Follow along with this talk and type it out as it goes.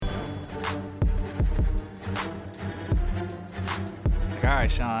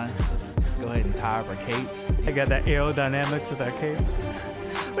right, Sean. Let's go ahead and tie up our capes. I got that aerodynamics with our capes.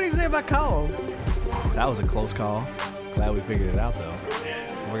 What do you say about cowls? That was a close call. Glad we figured it out, though.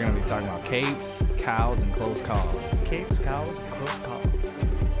 We're going to be talking about capes, cows, and close calls. Capes, cows, and close calls.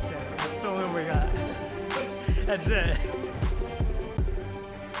 Yeah, that's the only one we got. That's it.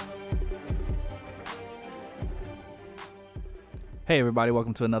 Hey, everybody.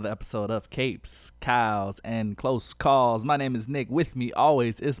 Welcome to another episode of Capes, Cows, and Close Calls. My name is Nick. With me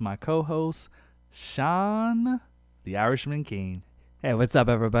always is my co-host, Sean, the Irishman King. Hey, what's up,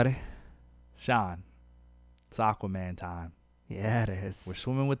 everybody? Sean, it's Aquaman time. Yeah, it is. We're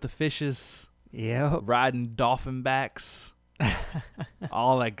swimming with the fishes, Yep. riding dolphin backs,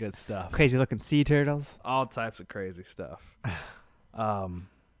 all that good stuff. Crazy looking sea turtles. All types of crazy stuff.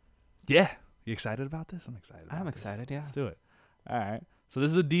 Yeah. You excited about this? I'm excited. I'm excited, yeah. Let's do it. All right. So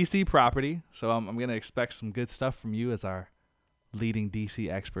this is a DC property, so I'm going to expect some good stuff from you as our leading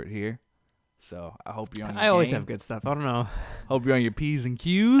DC expert here. So I hope you're on your I always game. have good stuff. I don't know. Hope you're on your P's and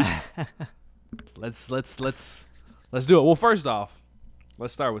Q's. Let's do it. Well, first off,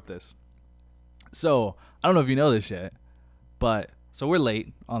 let's start with this. So I don't know if you know this yet, but so we're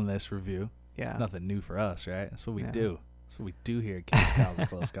late on this review. Yeah. Nothing new for us, right? That's what we Yeah. do. That's what we do here at Capes, Cows, and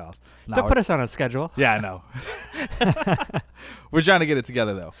Close Calls. Don't put us on a schedule. Yeah, I know. We're trying to get it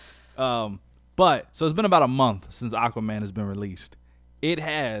together, though. But so it's been about a month since Aquaman has been released. It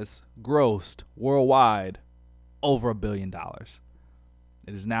has grossed worldwide over $1 billion.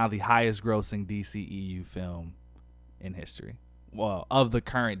 It is now the highest grossing DCEU film in history. Well, of the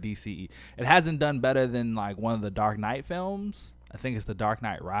current DCE. It hasn't done better than like one of the Dark Knight films. I think it's The Dark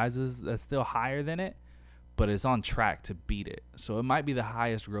Knight Rises that's still higher than it, but it's on track to beat it. So it might be the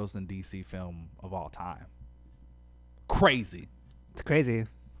highest grossing DC film of all time. Crazy. It's crazy.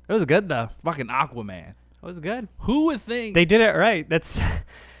 It was good, though. Fucking Aquaman. It was good. Who would think? They did it right. That's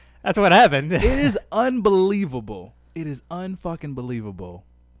what happened. It is unbelievable. It is unfucking believable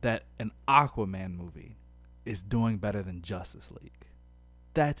that an Aquaman movie is doing better than Justice League.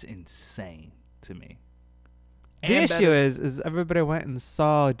 That's insane to me. The issue is everybody went and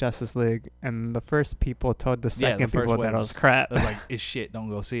saw Justice League, and the first people told the second people that it was crap. It was like, it's shit, don't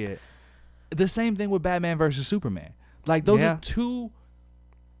go see it. The same thing with Batman versus Superman. Like, those are two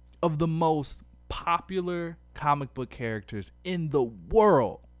of the most popular comic book characters in the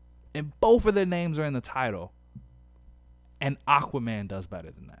world, and both of their names are in the title, and Aquaman does better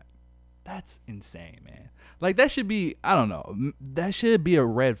than that. That's insane, man. Like, that should be, I don't know, that should be a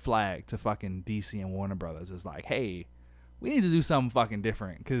red flag to fucking DC and Warner Brothers. It's like, hey, we need to do something fucking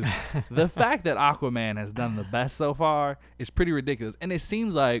different, because the fact that Aquaman has done the best so far is pretty ridiculous. And it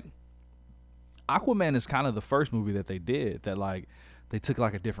seems like Aquaman is kind of the first movie that they did that, like, they took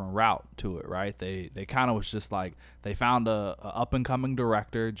like a different route to it, right? They kind of was just like, they found a up and coming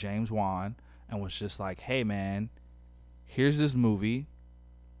director, James Wan, and was just like, hey man, here's this movie.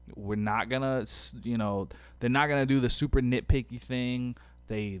 We're not gonna, they're not gonna do the super nitpicky thing.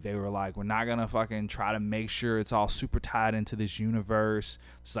 They were like, we're not gonna fucking try to make sure it's all super tied into this universe.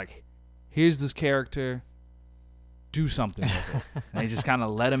 It's like, here's this character, do something with it. And they just kind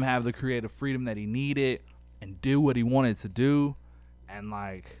of let him have the creative freedom that he needed and do what he wanted to do. And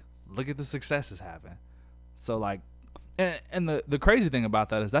like, look at the success it's having. So like, and the crazy thing about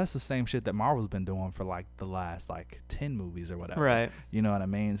that is that's the same shit that Marvel's been doing for like the last like 10 movies or whatever. Right. You know what I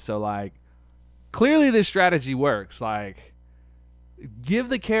mean? So like, clearly this strategy works. Like, give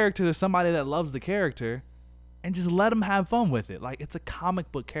the character to somebody that loves the character and just let them have fun with it. Like, it's a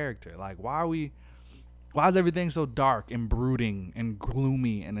comic book character. Like, why is everything so dark and brooding and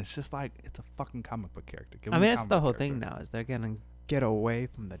gloomy? And it's just like, it's a fucking comic book character. I mean, that's the whole thing now, is they're gonna get away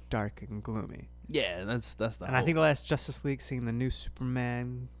from the dark and gloomy. Yeah, that's the And I think the last Justice League, seeing the new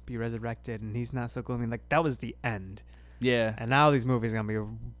Superman be resurrected and he's not so gloomy, like, that was the end. Yeah. And now these movies are gonna be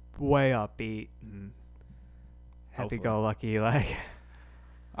way upbeat and happy-go-lucky, like.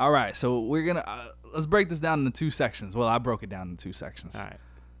 All right, so we're gonna let's break this down into two sections. Well, I broke it down into two sections. All right.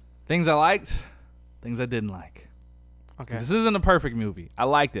 Things I liked, things I didn't like. Okay. This isn't a perfect movie. I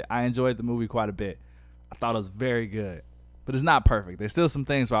liked it. I enjoyed the movie quite a bit. I thought it was very good, but it's not perfect. There's still some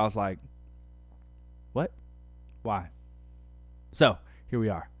things where I was like, what? Why? So here we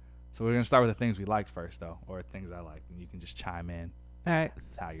are. So we're gonna start with the things we liked first, though, or things I liked, and you can just chime in. All right. With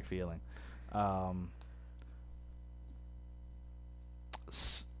how you're feeling.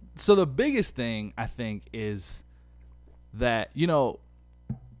 So the biggest thing I think is that,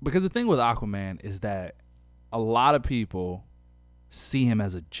 because the thing with Aquaman is that a lot of people see him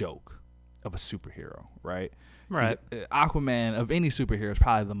as a joke of a superhero, right? Right. Aquaman, of any superhero, is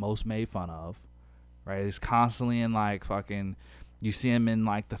probably the most made fun of, right? He's constantly in like fucking You see him in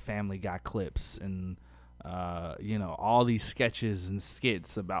like the Family Guy clips and all these sketches and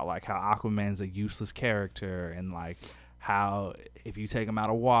skits about like how Aquaman's a useless character and like how if you take him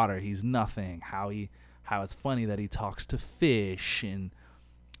out of water he's nothing. How it's funny that he talks to fish and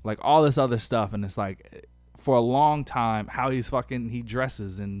like all this other stuff. And it's like for a long time how he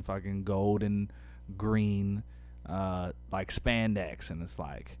dresses in fucking gold and green like spandex, and it's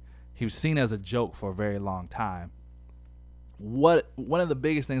like he was seen as a joke for a very long time. One of the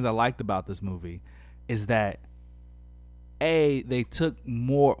biggest things I liked about this movie is that they took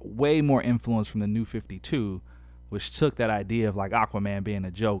way more influence from the New 52, which took that idea of like Aquaman being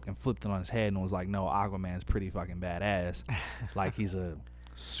a joke and flipped it on his head and was like, no, Aquaman's pretty fucking badass. Like he's a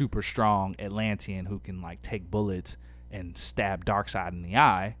super strong Atlantean who can like take bullets and stab Darkseid in the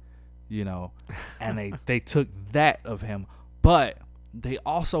eye, and they took that of him, but they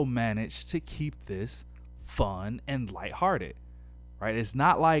also managed to keep this fun and lighthearted, right? It's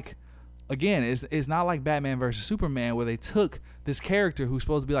not like, again, it's not like Batman versus Superman where they took this character who's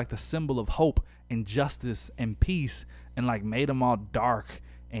supposed to be like the symbol of hope and justice and peace and like made him all dark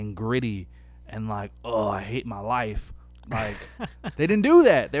and gritty and like, oh, I hate my life. Like they didn't do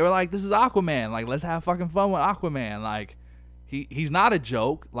that. They were like, this is Aquaman. Like, let's have fucking fun with Aquaman. Like he's not a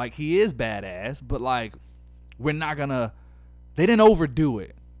joke. Like he is badass, but like we're not gonna. They didn't overdo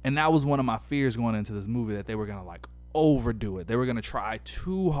it. And that was one of my fears going into this movie, that they were going to like overdo it. They were going to try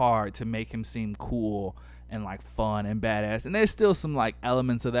too hard to make him seem cool and like fun and badass. And there's still some like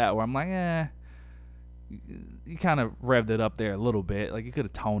elements of that where I'm like, you kind of revved it up there a little bit. Like you could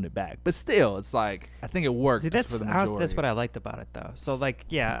have toned it back. But still, it's like, I think it worked. See, that's what I liked about it though. So like,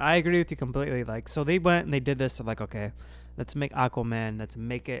 yeah, I agree with you completely. Like, so they went and they did this. So like, okay, let's make Aquaman. Let's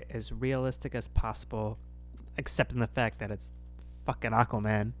make it as realistic as possible, accepting the fact that it's fucking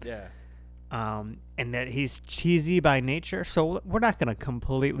Aquaman. Yeah. And that he's cheesy by nature. So we're not going to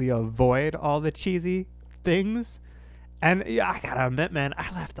completely avoid all the cheesy things. And yeah, I got to admit, man,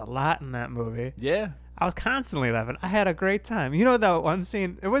 I laughed a lot in that movie. Yeah. I was constantly laughing. I had a great time. You know that one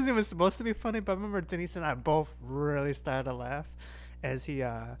scene, it wasn't even supposed to be funny, but I remember Denise and I both really started to laugh as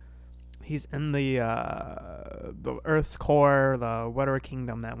he's in the Earth's core, the whatever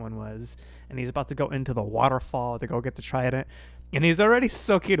kingdom that one was, and he's about to go into the waterfall to go get the trident, and he's already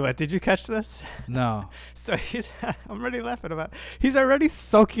soaking wet. Did you catch this? No. So I'm already laughing about it. He's already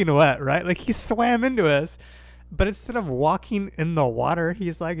soaking wet, right? Like he swam into us. But instead of walking in the water,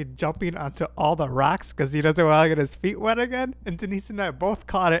 he's like jumping onto all the rocks because he doesn't want to get his feet wet again. And Denise and I both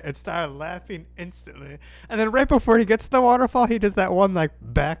caught it and started laughing instantly. And then right before he gets to the waterfall, he does that one like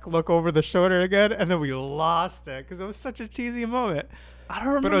back look over the shoulder again. And then we lost it because it was such a cheesy moment. I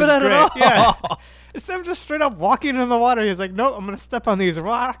don't remember that at all. Yeah. Instead of just straight up walking in the water, he's like, nope, I'm going to step on these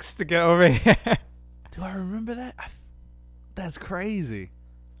rocks to get over here. Do I remember that? That's crazy.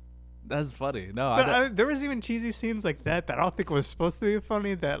 That's funny. No, so there was even cheesy scenes like that I don't think was supposed to be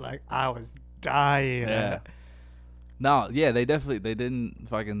funny that like I was dying. Yeah. No, yeah, they didn't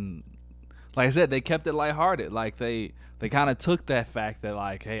fucking, like I said, they kept it lighthearted. Like they kind of took that fact that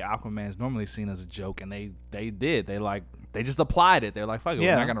like, hey, Aquaman's normally seen as a joke, and they just applied it. They're like, fuck it,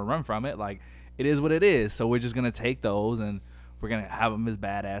 we're not gonna run from it. Like it is what it is. So we're just gonna take those and we're gonna have them as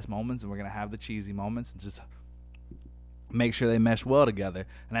badass moments, and we're gonna have the cheesy moments, and just make sure they mesh well together.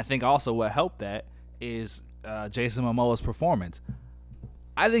 And I think also what helped that is Jason Momoa's performance.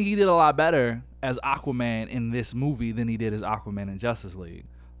 I think he did a lot better as Aquaman in this movie than he did as Aquaman in Justice League.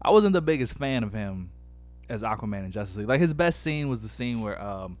 I wasn't the biggest fan of him as Aquaman in Justice League. Like his best scene was the scene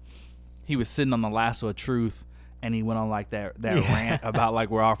where he was sitting on the lasso of truth and he went on like that rant about like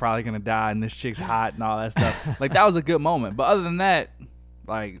we're all probably gonna die and this chick's hot and all that stuff. Like that was a good moment. But other than that,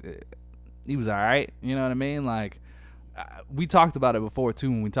 like he was all right. You know what I mean? Like we talked about it before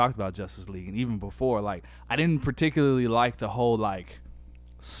too when we talked about Justice League, and even before, like I didn't particularly like the whole like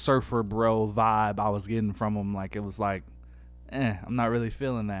surfer bro vibe I was getting from him. Like it was like, I'm not really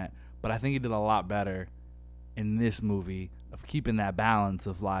feeling that. But I think he did a lot better in this movie of keeping that balance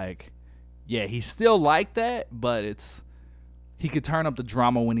of like, yeah, he's still like that, but he could turn up the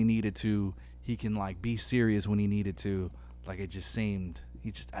drama when he needed to. He can like be serious when he needed to. Like it just seemed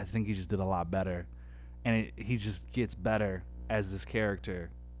I think he just did a lot better. And he just gets better as this character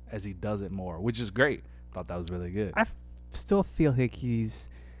as he does it more, which is great. Thought that was really good. I still feel like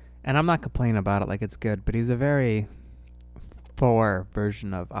and I'm not complaining about it like it's good, but he's a very Thor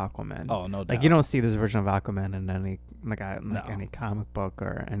version of Aquaman. Oh, no doubt. Like you don't see this version of Aquaman in any any comic book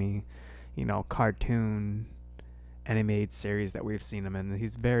or any, cartoon animated series that we've seen him in.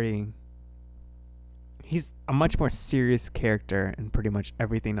 he's a much more serious character in pretty much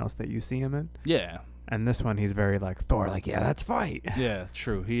everything else that you see him in. Yeah. And this one, he's very like Thor, like, yeah, let's fight. Yeah,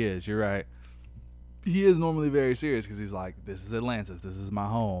 true. He is. You're right. He is normally very serious because he's like, this is Atlantis. This is my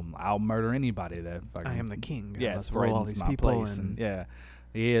home. I'll murder anybody that fucking. I am the king. Yeah, let's roll all these people. And yeah,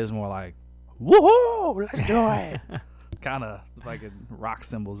 he is more like, woohoo, let's do it. Kind of like rock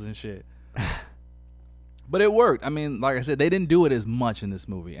cymbals and shit. But it worked. I mean, like I said, they didn't do it as much in this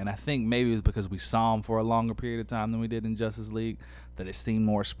movie. And I think maybe it's because we saw him for a longer period of time than we did in Justice League, that it seemed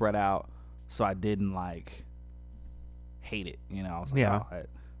more spread out. So I didn't like hate it. You know, I was like, yeah. Oh,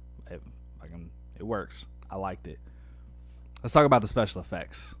 it works. I liked it. Let's talk about the special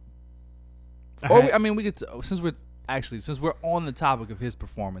effects. Right. We could, since we're on the topic of his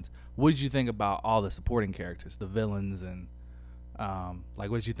performance, what did you think about all the supporting characters, the villains, and what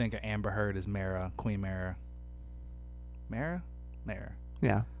did you think of Amber Heard as Mara, Queen Mara? Mara?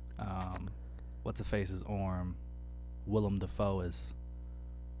 Yeah. What's her face is Orm. Willem Dafoe is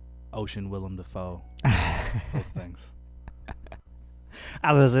Ocean Willem Dafoe. Those things.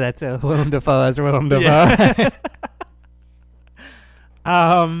 I was listening to that too. Willem Dafoe as Willem Dafoe.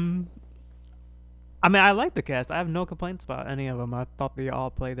 I mean, I like the cast. I have no complaints about any of them. I thought they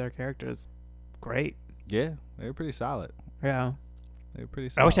all played their characters great. Yeah, they were pretty solid. Yeah. They were pretty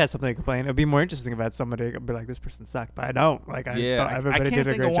solid. I wish I had something to complain. It would be more interesting about somebody be like, this person sucked, but I don't. Like, I thought everybody did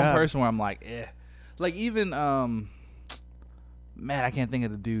a great job. I can't think of one person where I'm like, eh. Like, even, man, I can't think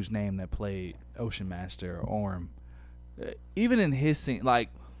of the dude's name that played Ocean Master or Orm. Even in his scene, like,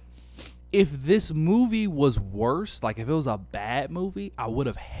 if this movie was worse, like if it was a bad movie, I would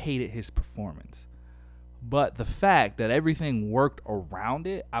have hated his performance. But the fact that everything worked around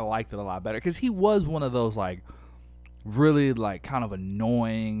it, I liked it a lot better. Because he was one of those, like, really, like, kind of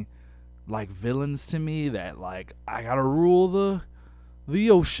annoying, like, villains to me that, like, I gotta rule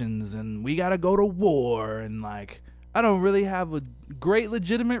the oceans and we gotta go to war and, like, I don't really have a great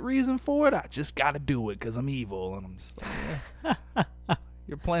legitimate reason for it. I just gotta do it because I'm evil. And I'm just like, yeah.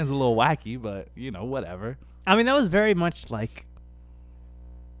 Your plan's a little wacky, but, you know, whatever. I mean, that was very much like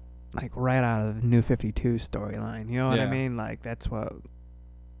right out of New 52 storyline. You know what I mean? Like, that's what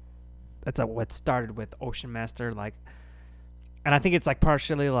started with Ocean Master. Like, and I think it's like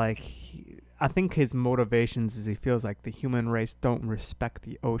partially like, I think his motivations is he feels like the human race don't respect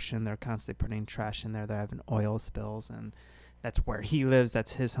the ocean. They're constantly putting trash in there. They're having oil spills, and that's where he lives.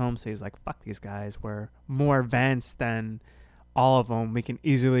 That's his home. So he's like, fuck these guys. We're more advanced than all of them. We can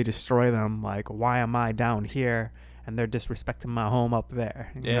easily destroy them. Like, why am I down here and they're disrespecting my home up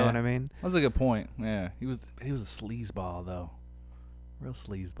there? You know what I mean? That's a good point. Yeah, he was a sleazeball though, real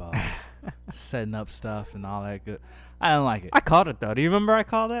sleazeball, setting up stuff and all that good. I don't like it. I called it though. Do you remember I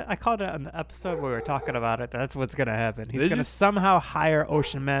called it? I called it on the episode where we were talking about it. That's what's gonna happen. He's gonna somehow hire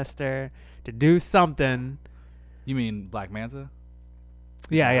Ocean Master to do something. You mean Black Manta?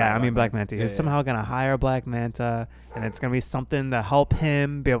 Yeah. I mean Black Manta. He's somehow gonna hire Black Manta, and it's gonna be something to help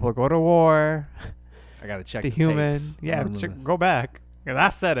him be able to go to war. I gotta check the human. Tapes. Yeah, go back. I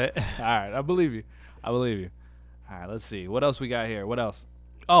said it. All right, I believe you. All right, let's see. What else we got here? What else?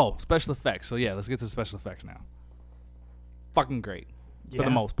 Oh, special effects. So yeah, let's get to the special effects now. Fucking great for the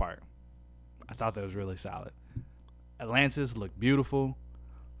most part. I thought that was really solid. Atlantis looked beautiful.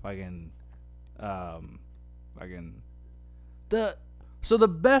 So the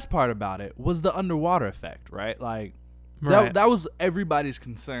best part about it was the underwater effect, right? Like, that was everybody's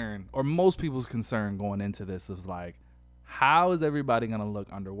concern, or most people's concern going into this, of like, how is everybody gonna look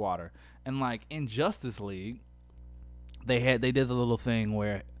underwater? And like in Justice League, they did the little thing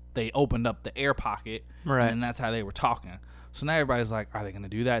where they opened up the air pocket, right? And that's how they were talking. So now everybody's like, are they gonna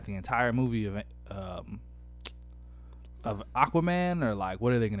do that the entire movie of Aquaman, or like,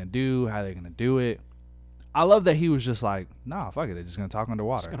 what are they gonna do? How are they gonna do it? I love that he was just like, nah, fuck it. They're just gonna talk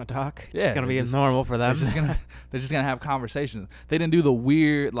underwater. Just gonna talk. Yeah, it's gonna be normal for them. They're just gonna have conversations. They didn't do the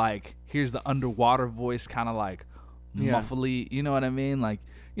weird, like, here's the underwater voice, kind of like muffly. You know what I mean? Like,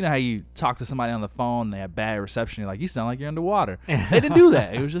 you know how you talk to somebody on the phone, they have bad reception. You're like, you sound like you're underwater. They didn't do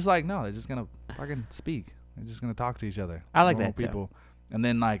that. It was just like, no, they're just gonna fucking speak. They're just gonna talk to each other. I like that people. Too. And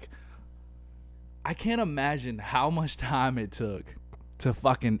then like, I can't imagine how much time it took to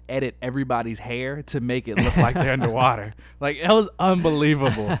fucking edit everybody's hair to make it look like they're underwater. Like, it was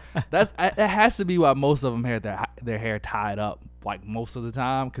unbelievable. That has to be why most of them had their hair tied up, like, most of the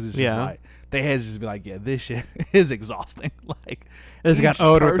time, because it's just like, they had to just be like, yeah, this shit is exhausting. Like, this got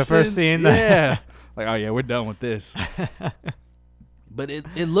old with the first scene. Yeah. Like, oh yeah, we're done with this. But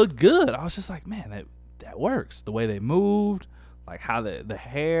it looked good. I was just like, man, that works. The way they moved, like how the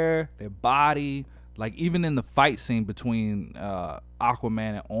hair, their body, like even in the fight scene between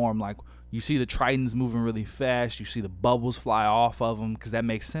Aquaman and Orm, like You see the Tritons moving really fast. You see the bubbles fly off of them because that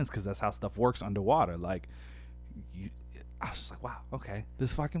makes sense because that's how stuff works underwater. Like, I was just like, wow, okay,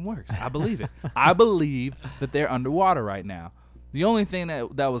 this fucking works. I believe it. I believe that they're underwater right now. The only thing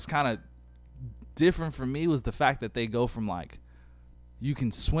that was kind of different for me was the fact that they go from like, you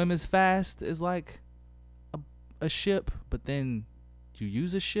can swim as fast as like a ship, but then you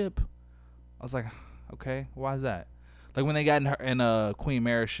use a ship. I was like, okay, why is that? Like when they got in a Queen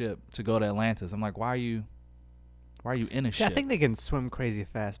Mara ship to go to Atlantis, I'm like, why are you in a ship? I think they can swim crazy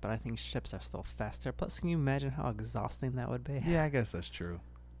fast, but I think ships are still faster. Plus, can you imagine how exhausting that would be? Yeah, I guess that's true.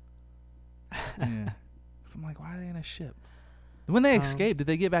 Yeah. So I'm like, why are they in a ship? When they escaped, did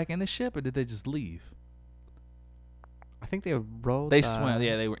they get back in the ship or did they just leave? I think they rode. They swam.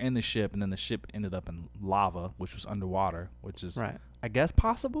 Yeah, they were in the ship, and then the ship ended up in lava, which was underwater, which is, right. I guess,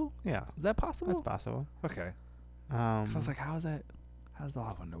 possible. Yeah, Is that possible? that's possible. Okay. Because I was like, how's the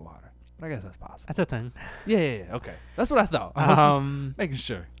lava underwater? But I guess that's possible. That's a thing. Yeah. Okay. That's what I thought. I was just making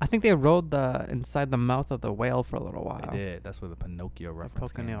sure. I think they rode inside the mouth of the whale for a little while. They did. That's where the Pinocchio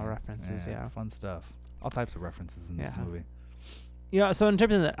reference came in. references, yeah. Fun stuff. All types of references in this movie. You know, so in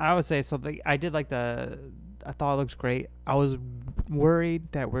terms of I would say, I did like I thought it looks great. I was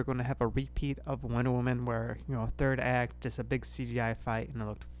worried that we're going to have a repeat of Wonder Woman where, third act, just a big CGI fight, and it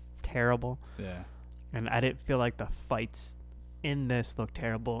looked terrible. Yeah. And I didn't feel like the fights in this looked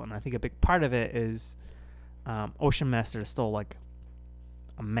terrible. And I think a big part of it is Ocean Master is still like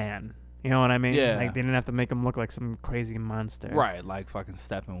a man. You know what I mean? Yeah. Like they didn't have to make him look like some crazy monster. Right, like fucking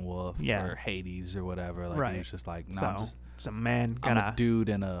Steppenwolf Yeah. or Hades or whatever. Like Right. he was just like, no, So, I'm just some man got I'm a dude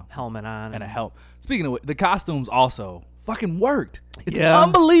and a helmet on and a help. Speaking of which, the costumes also fucking worked. It's Yeah.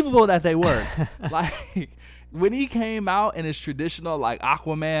 unbelievable that they worked. Like when he came out in his traditional like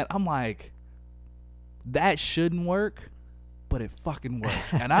Aquaman, I'm like, that shouldn't work, but it fucking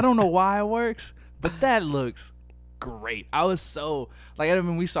works. And I don't know why it works, but that looks great. I was so like, I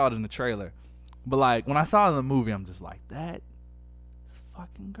mean, we saw it in the trailer, but like when I saw it in the movie, I'm just like, that is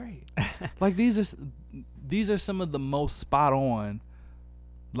fucking great. Like these are some of the most spot on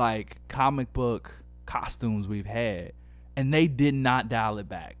like comic book costumes we've had, and they did not dial it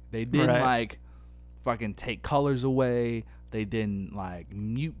back. They didn't like fucking take colors away. They didn't like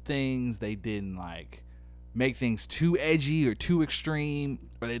mute things. They didn't like make things too edgy or too extreme,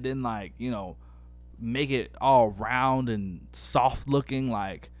 or they didn't like, make it all round and soft looking,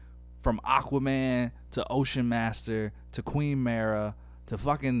 like from Aquaman to Ocean Master to Queen Mara to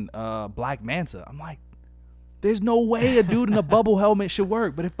fucking Black Manta. I'm like, there's no way a dude in a bubble helmet should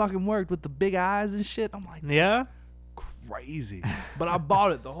work, but it fucking worked with the big eyes and shit. I'm like, Yeah? crazy. But I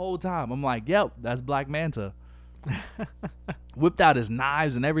bought it the whole time. I'm like, yep, that's Black Manta. Whipped out his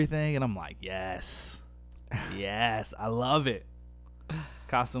knives and everything, and I'm like, yes, I love it.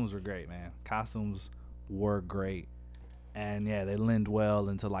 Costumes were great, man. Costumes were great, and yeah, they lend well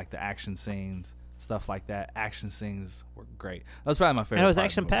into like the action scenes, stuff like that. Action scenes were great. That was probably my favorite. And it was part of the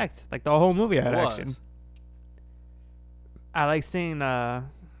action movie. packed. Like the whole movie had It was. action. I like seeing the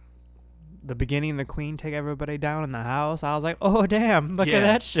beginning, the Queen take everybody down in the house. I was like, oh damn, look at Yeah.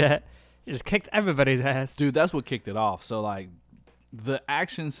 that shit. He just kicked everybody's ass. Dude, that's what kicked it off. So like the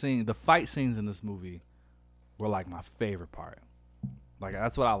action scene, the fight scenes in this movie were like my favorite part. Like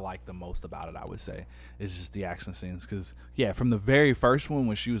that's what I like the most about it, I would say. It's just the action scenes, cuz yeah, from the very first one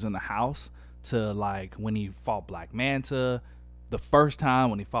when she was in the house to like when he fought Black Manta the first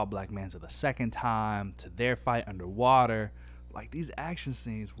time, when he fought Black Manta the second time, to their fight underwater, like these action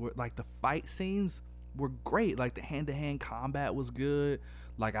scenes were like, the fight scenes were great. Like the hand-to-hand combat was good.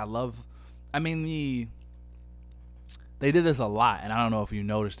 Like they did this a lot, and I don't know if you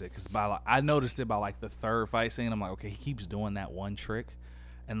noticed it, because I noticed it by like the third fight scene. I'm like, okay, he keeps doing that one trick,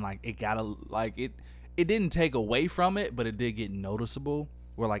 and like it didn't take away from it, but it did get noticeable.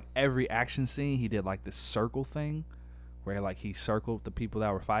 Where like every action scene, he did like this circle thing, where like he circled the people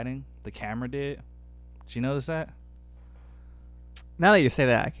that were fighting. The camera did. Did you notice that? Now that you say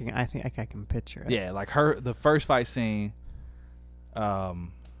that, I think I can picture it. Yeah, like the first fight scene.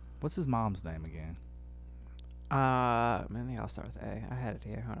 What's his mom's name again? I think I'll start with A. I had it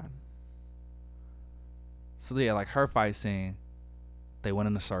here. Hold on. So yeah, like her fight scene, they went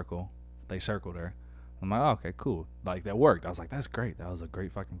in a circle. They circled her. I'm like, oh, okay, cool. Like that worked. I was like, that's great. That was a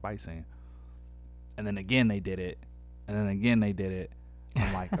great fucking fight scene. And then again they did it. And then again they did it.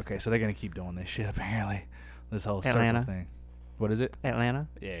 I'm like, okay, so they're gonna keep doing this shit apparently. This whole Atlanta. circle thing. What is it? Atlanta.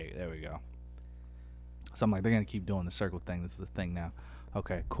 Yeah, there we go. So I'm like, they're gonna keep doing the circle thing. This is the thing now.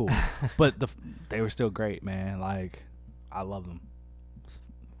 Okay, cool. But they were still great, man. Like, I love them. It's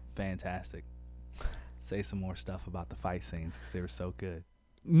fantastic. Say some more stuff about the fight scenes because they were so good.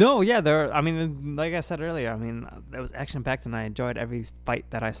 No, yeah, there. I mean, like I said earlier, I mean, it was action packed, and I enjoyed every fight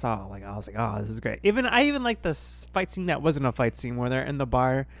that I saw. Like I was like, oh, this is great. I even like the fight scene that wasn't a fight scene where they're in the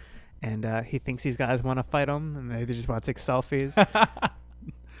bar, and he thinks these guys want to fight him, and they just want to take selfies.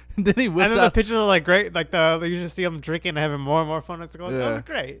 Then he whips and then out. the pictures are like great, like you just see them drinking and having more and more fun. It's going, that was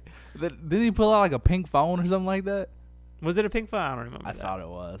great. Did he pull out like a pink phone or something like that? Was it a pink phone? I don't remember. I thought it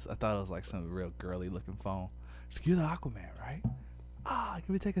was. I thought it was like some real girly looking phone. She's like, you're the Aquaman, right?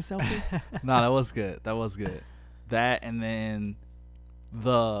 Can we take a selfie? No, that was good. That was good. That and then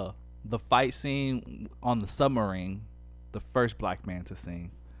the fight scene on the submarine, the first Black Manta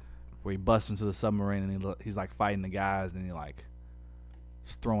scene, where he busts into the submarine and he's like fighting the guys and he like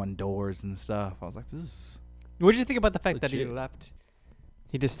throwing doors and stuff. I was like, this is. What did you think about the fact legit. that he left?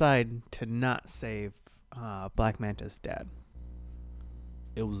 He decided to not save Black Manta's dad.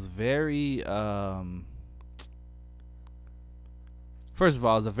 It was very. First of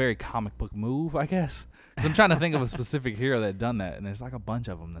all, it's a very comic book move, I guess. 'Cause I'm trying to think of a specific hero that done that, and there's like a bunch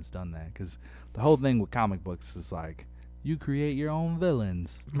of them that's done that. Because the whole thing with comic books is like you create your own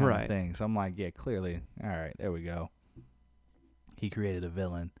villains, kind of thing. So I'm like, yeah, clearly, all right, there we go. He created a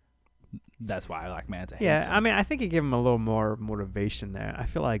villain. That's why I like Manta. Yeah, I mean, I think he gave him a little more motivation there. I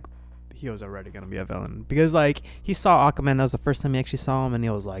feel like he was already gonna be a villain because like he saw Aquaman. That was the first time he actually saw him, and he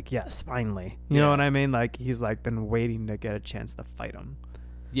was like, "Yes, finally." You know what I mean? Like he's like been waiting to get a chance to fight him.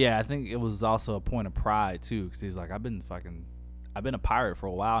 Yeah, I think it was also a point of pride too, because he's like, I've been a pirate for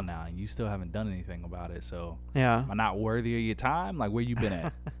a while now, and you still haven't done anything about it. So yeah, am I not worthy of your time? Like, where you been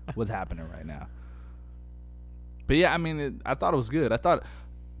at? What's happening right now? But yeah, I mean, I thought it was good. I thought,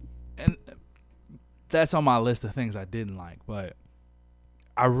 and that's on my list of things I didn't like, but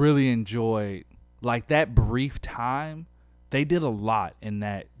I really enjoyed like that brief time. They did a lot in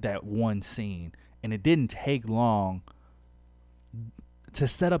that one scene, and it didn't take long to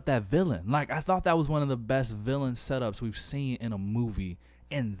set up that villain. Like, I thought that was one of the best villain setups we've seen in a movie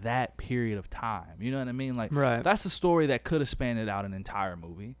in that period of time. You know what I mean? Like, that's a story that could have spanned out an entire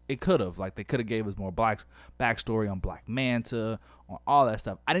movie. It could have. Like, they could have gave us more backstory on Black Manta, on all that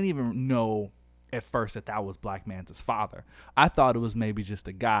stuff. I didn't even know at first that was Black Manta's father. I thought it was maybe just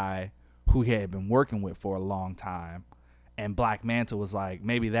a guy who he had been working with for a long time, and Black Manta was like,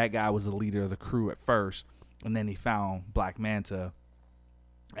 maybe that guy was the leader of the crew at first, and then he found Black Manta,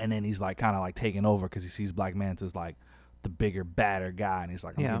 and then he's like kind of like taking over because he sees Black Manta's like the bigger, badder guy, and he's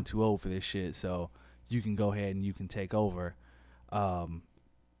like, I'm getting too old for this shit, so you can go ahead and you can take over. But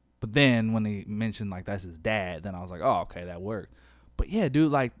then when he mentioned like that's his dad, then I was like, oh, okay, that worked. But yeah,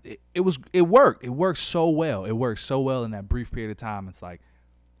 dude, like it worked. It worked so well. It worked so well in that brief period of time. It's like,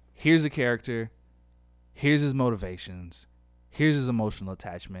 here's a character, here's his motivations, here's his emotional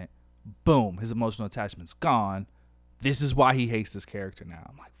attachment. Boom, his emotional attachment's gone. This is why he hates this character now.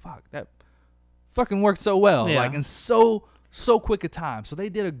 I'm like, fuck, that fucking worked so well. Yeah. Like in so quick a time. So they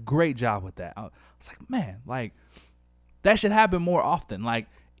did a great job with that. I was like, man, like that should happen more often. Like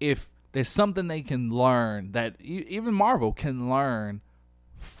if there's something they can learn that even Marvel can learn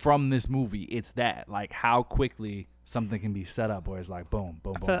from this movie, it's that. Like how quickly something can be set up where it's like boom,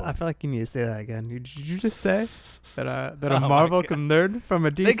 boom, boom. I feel like you need to say that again. Did you just say that a Marvel can learn from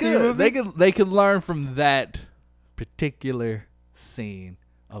a DC movie? They could learn from that particular scene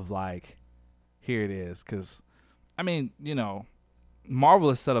of like, here it is. Because, I mean, you know, Marvel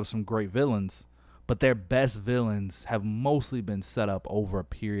has set up some great villains, but their best villains have mostly been set up over a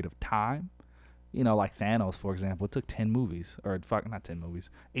period of time. You know, like Thanos, for example. It took 10 movies. Or, not 10 movies.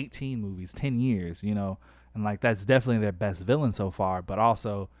 18 movies. 10 years, you know. And, like, that's definitely their best villain so far. But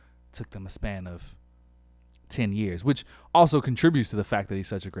also took them a span of 10 years. Which also contributes to the fact that he's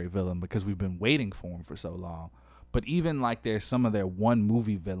such a great villain. Because we've been waiting for him for so long. But even, like, there's some of their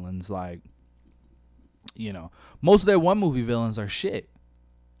one-movie villains, like, you know. Most of their one-movie villains are shit.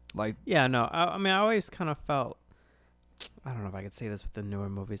 Like, yeah, no, I mean, I always kind of felt, I don't know if I could say this with the newer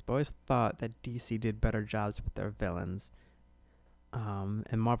movies, but I always thought that DC did better jobs with their villains.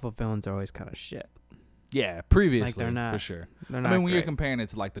 And Marvel villains are always kind of shit. Yeah, previously, like they're not, for sure. They're not I mean, when great. you're comparing it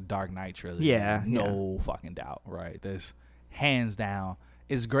to like the Dark Knight trilogy, no fucking doubt, right? There's hands down,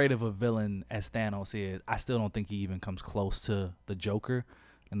 as great of a villain as Thanos is, I still don't think he even comes close to the Joker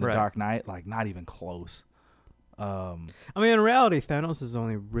in the Dark Knight. Like, not even close. I mean, in reality, Thanos is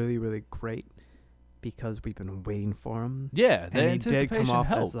only really, really great because we've been waiting for him. Yeah, the and anticipation he did come off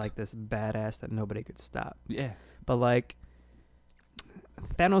helped. as like this badass that nobody could stop. Yeah, but like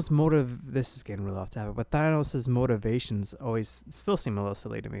Thanos' this is getting real off topic, but Thanos' motivations always still seem a little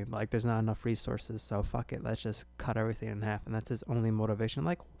silly to me. Like, there's not enough resources, so fuck it, let's just cut everything in half, and that's his only motivation.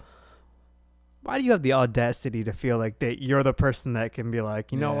 Like, why do you have the audacity to feel like that you're the person that can be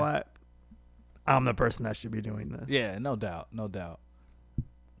like, you know what? I'm the person that should be doing this. Yeah, no doubt.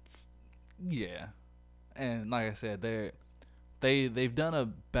 Yeah. And like I said, they've done a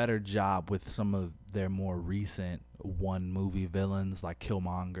better job with some of their more recent one movie villains like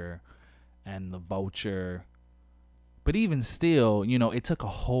Killmonger and the Vulture. But even still, it took a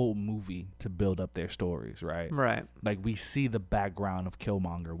whole movie to build up their stories, right? Right. Like, we see the background of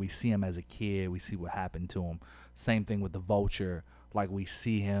Killmonger. We see him as a kid. We see what happened to him. Same thing with the Vulture. Like, we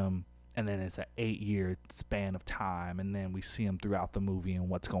see him, and then it's an 8-year span of time, and then we see him throughout the movie and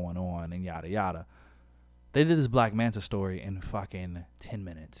what's going on and yada, yada. They did this Black Manta story in fucking 10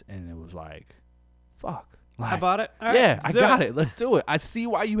 minutes, and it was like, fuck. Like, I bought it. All right, yeah, I got it. Let's do it. I see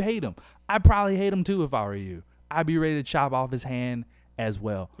why you hate him. I'd probably hate him, too, if I were you. I'd be ready to chop off his hand as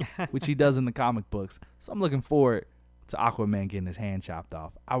well, which he does in the comic books. So I'm looking forward to Aquaman getting his hand chopped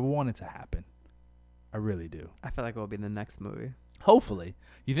off. I want it to happen. I really do. I feel like it will be the next movie. Hopefully.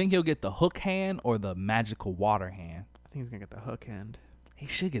 You think he'll get the hook hand or the magical water hand? I think he's going to get the hook hand. He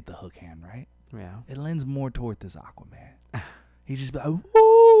should get the hook hand, right? Yeah. It lends more toward this Aquaman. He's just like,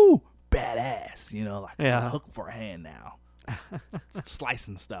 woo, badass, like a hook for a hand now.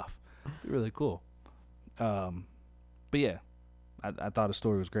 Slicing stuff. Be really cool. But yeah, I thought the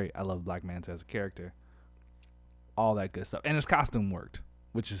story was great. I love Black Manta as a character. All that good stuff. And his costume worked,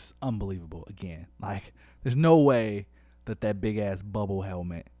 which is unbelievable. Again, like, there's no way that big ass bubble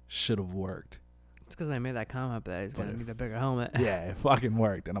helmet should have worked. It's because they made that comment that he's going to need a bigger helmet. Yeah, it fucking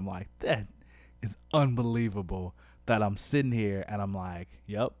worked. And I'm like, that is unbelievable that I'm sitting here and I'm like,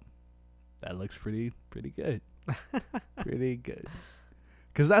 yep, that looks pretty good. Pretty good.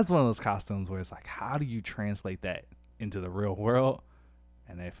 Because that's one of those costumes where it's like, how do you translate that into the real world?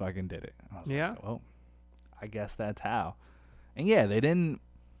 And they fucking did it. And I was like, well, I guess that's how. And yeah, they didn't,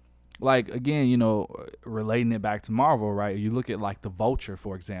 like, again, relating it back to Marvel, right? You look at, like, the Vulture,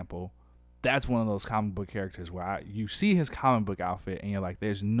 for example. That's one of those comic book characters where you see his comic book outfit and you're like,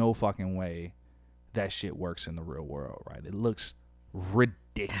 there's no fucking way that shit works in the real world, right? It looks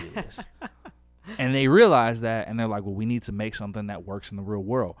ridiculous. And they realized that, and they're like, well, we need to make something that works in the real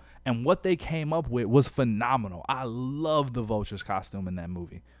world. And what they came up with was phenomenal. I love the Vulture's costume in that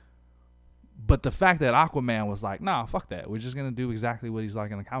movie. But the fact that Aquaman was like, nah, fuck that. We're just going to do exactly what he's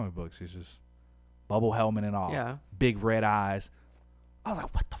like in the comic books. He's just bubble helmet and all. Yeah. Big red eyes. I was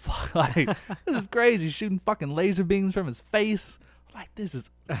like, what the fuck? Like, this is crazy. Shooting fucking laser beams from his face. Like, this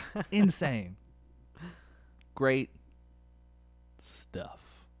is insane. Great stuff.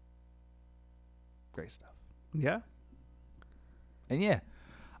 Great stuff. Yeah. And yeah,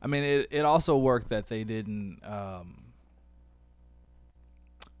 I mean, it also worked that they didn't.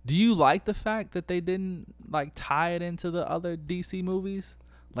 Do you like the fact that they didn't, like, tie it into the other DC movies?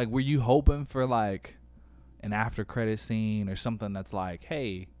 Like, were you hoping for, like, an after credit scene or something that's like,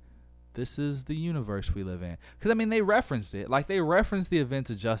 hey, this is the universe we live in? Because, I mean, they referenced it. Like, they referenced the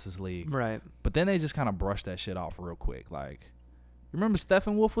events of Justice League. Right. But then they just kind of brushed that shit off real quick. Like, remember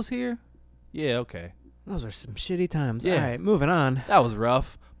Steppenwolf was here? Yeah, okay. Those are some shitty times. Yeah. All right, moving on. That was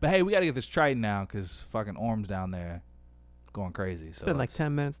rough. But hey, we got to get this Triton now because fucking Orm's down there going crazy. It's been like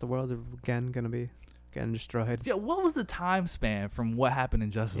 10 minutes. The world's again going to be getting destroyed. Yeah, what was the time span from what happened in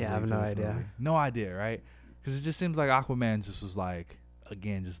Justice League? Yeah, I have no idea. Movie? No idea, right? Because it just seems like Aquaman just was like,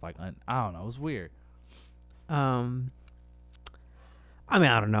 again, just like, I don't know. It was weird. I mean,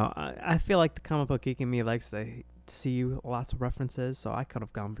 I don't know. I feel like the comic book geek in me likes to see lots of references, so I could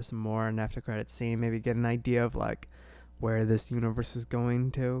have gone for some more and after credit scene, maybe get an idea of like where this universe is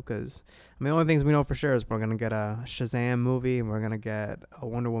going to. Because I mean, the only things we know for sure is we're gonna get a Shazam movie and we're gonna get a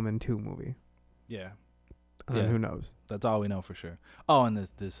Wonder Woman 2 movie. Yeah. And then who knows? That's all we know for sure. Oh, and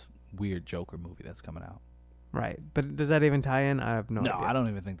this weird Joker movie that's coming out. Right, but does that even tie in? I have no idea. No, I don't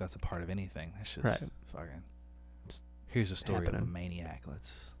even think that's a part of anything. That's just fucking. Here's a story of a maniac.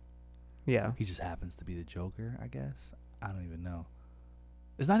 Yeah. He just happens to be the Joker, I guess. I don't even know.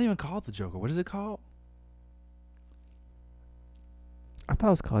 It's not even called the Joker. What is it called? I thought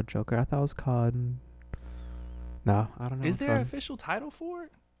it was called Joker. I thought it was called... No, I don't know. Is there an official title for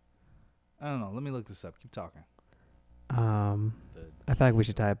it? I don't know. Let me look this up. Keep talking. I feel like we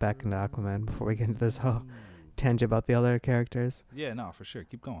should tie it back into Aquaman before we get into this whole tangent about the other characters. Yeah, no, for sure.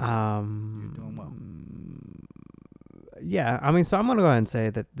 Keep going. You're doing well. Yeah, I mean, so I'm going to go ahead and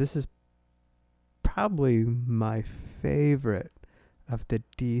say that this is probably my favorite of the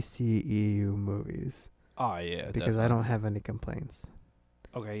DCEU movies. Oh, yeah. Because definitely. I don't have any complaints.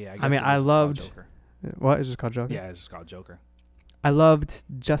 Okay, yeah. I mean, I loved... What? It's just called Joker? Yeah, it's just called Joker. I loved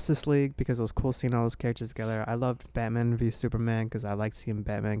Justice League because it was cool seeing all those characters together. I loved Batman v Superman because I liked seeing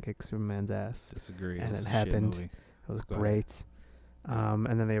Batman kick Superman's ass. Disagree. And it a happened. shit movie. It was Go great.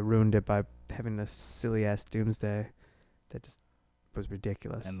 And then they ruined it by having a silly ass Doomsday that just was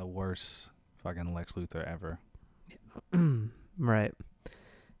ridiculous. And the worst fucking Lex Luthor ever. Right.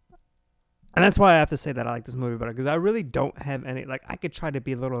 And that's why I have to say that I like this movie better, because I really don't have any, like, I could try to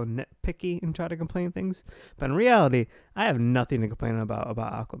be a little nitpicky and try to complain things, but in reality, I have nothing to complain about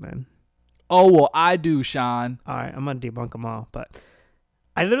Aquaman. Oh, well, I do, Sean. All right, I'm going to debunk them all, but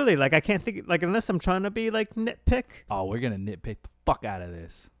I literally, like, I can't think, like, unless I'm trying to be, like, nitpick. Oh, we're going to nitpick the fuck out of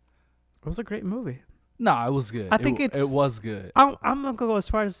this. It was a great movie. No, it was good. I think it was good. I'm going to go as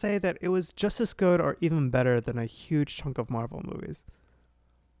far as to say that it was just as good or even better than a huge chunk of Marvel movies.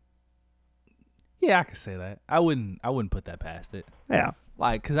 Yeah, I could say that. I wouldn't put that past it. Yeah.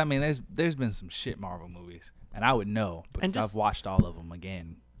 Like, because, I mean, there's been some shit Marvel movies, and I would know because I've watched all of them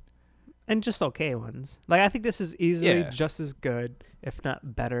again. And just okay ones. Like, I think this is easily Yeah. just as good, if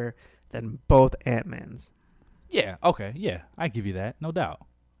not better, than both Ant-Mans. Yeah, okay, yeah. I give you that, no doubt.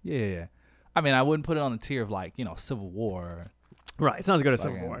 Yeah. I mean, I wouldn't put it on the tier of, like, Civil War. Right, it's not as good as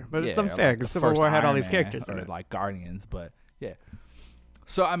Fucking- Civil War, but it's yeah, unfair like because the Civil first War had all Iron these Man characters in or it. like Guardians, but yeah.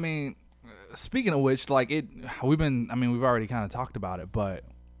 So I mean, speaking of which, like we've already kind of talked about it, but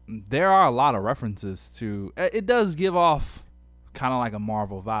there are a lot of references to. It does give off kind of like a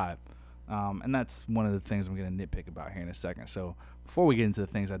Marvel vibe, and that's one of the things I'm gonna nitpick about here in a second. So before we get into the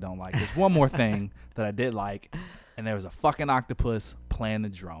things I don't like, there's one more thing that I did like, and there was a fucking octopus playing the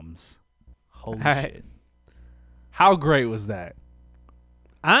drums. Holy shit! How great was that?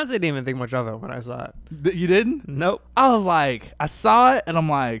 I honestly didn't even think much of it when I saw it. You didn't? Nope. I was like, I saw it and I'm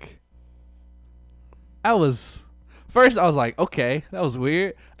like, first I was like, okay, that was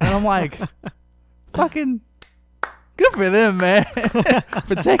weird. And I'm like, fucking good for them, man,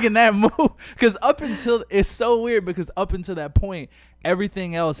 for taking that move. Because it's so weird because up until that point,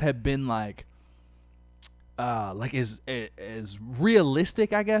 everything else had been like as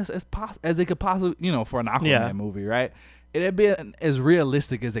realistic, I guess, as it could possibly, for an Aquaman movie, right? It had been as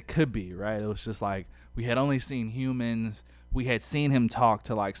realistic as it could be, right? It was just like we had only seen humans. We had seen him talk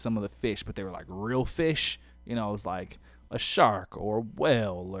to like some of the fish, but they were like real fish. It was like a shark or a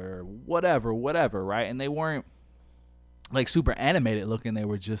whale or whatever, right? And they weren't like super animated looking. They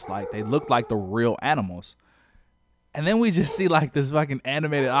were just like, they looked like the real animals. And then we just see like this fucking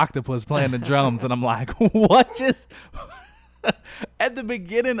animated octopus playing the drums, and I'm like, what just... At the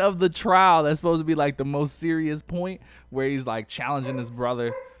beginning of the trial, that's supposed to be like the most serious point where he's like challenging his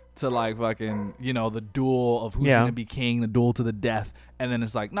brother to like fucking, the duel of who's gonna be king, the duel to the death. And then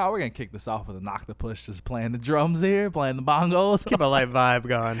it's like, no, we're gonna kick this off with an octopus just playing the drums here, playing the bongos. Keep a light vibe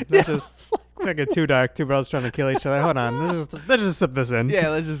going. Let's just make it too dark. Two brothers trying to kill each other. Hold on. Let's just slip this in. Yeah,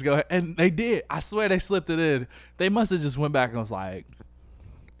 let's just go ahead. And they did. I swear they slipped it in. They must have just went back and was like,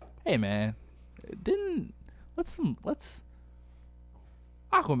 hey man, let's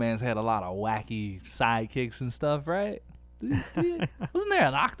Aquaman's had a lot of wacky sidekicks and stuff, right? Wasn't there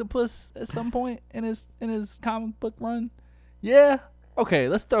an octopus at some point in his comic book run? Yeah. Okay,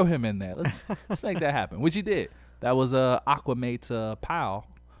 let's throw him in there. Let's make that happen. Which he did. That was Aquamate's pal,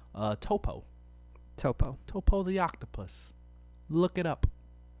 Topo. Topo the octopus. Look it up.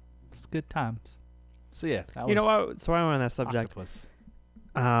 It's good times. So yeah, that was what? So while we're on that subject, octopus.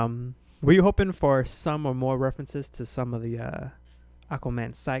 Were you hoping for some or more references to some of the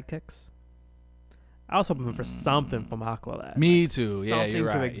Aquaman's sidekicks? I was hoping for something from Aqualad. Me too. Yeah, something you're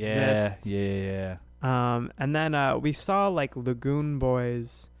right. to exist. Yeah. And then we saw like Lagoon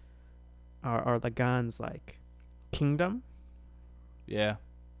Boys, or Lagan's like kingdom. Yeah.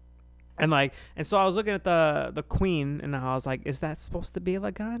 And so I was looking at the queen, and I was like, is that supposed to be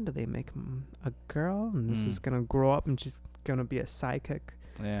Lagan? Do they make him a girl, and this is gonna grow up and she's gonna be a sidekick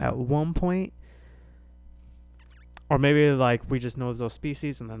at one point? Or maybe like we just know those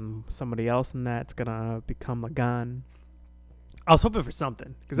species, and then somebody else in that's gonna become Lagan. I was hoping for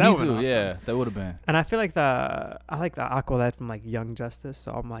something because that would have been awesome. Yeah, that would have been. And I feel like I like the Aqualad from like Young Justice,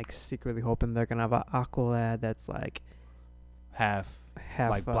 so I'm like secretly hoping they're gonna have an Aqualad that's like half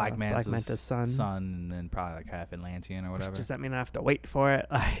like Black Manta's son, and then probably like half Atlantean or whatever. Does that mean I have to wait for it?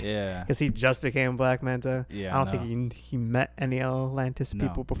 Yeah, because he just became Black Manta. Yeah, I don't think he met any Atlantis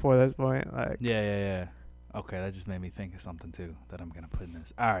people before this point. Like, yeah. Okay, that just made me think of something too that I'm gonna put in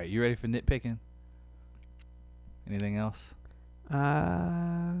this. All right, you ready for nitpicking? Anything else?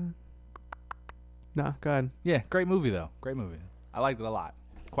 No, go ahead. Yeah, great movie though. Great movie. I liked it a lot.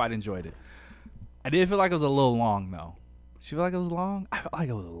 Quite enjoyed it. I did feel like it was a little long though. Did you feel like it was long? I felt like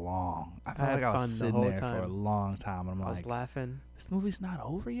it was long. I felt like I was sitting there for a long time. And I was laughing. This movie's not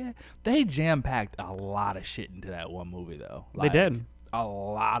over yet? They jam-packed a lot of shit into that one movie, though. They did. A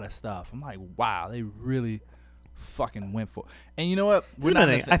lot of stuff. I'm like, wow, they really fucking went for it. And you know what?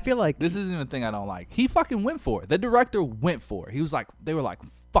 I feel like this isn't even a thing I don't like. He fucking went for it. The director went for it. He was like, they were like,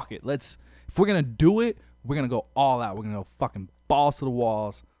 fuck it. If we're going to do it, we're going to go all out. We're going to go fucking balls to the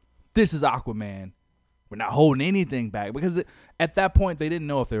walls. This is Aquaman. We're not holding anything back, because at that point they didn't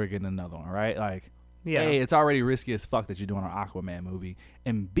know if they were getting another one, right? Like, A, it's already risky as fuck that you're doing an Aquaman movie,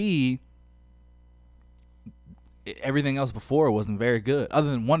 and B, everything else before it wasn't very good,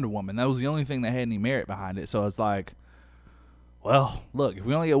 other than Wonder Woman. That was the only thing that had any merit behind it. So it's like, well, look, if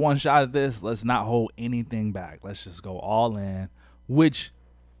we only get one shot at this, let's not hold anything back. Let's just go all in, which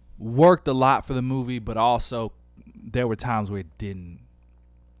worked a lot for the movie, but also there were times where it didn't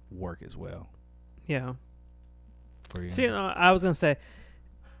work as well. Yeah. See, I was going to say,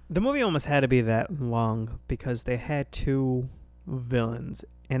 the movie almost had to be that long because they had two villains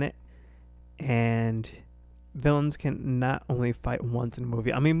in it, and villains can not only fight once in a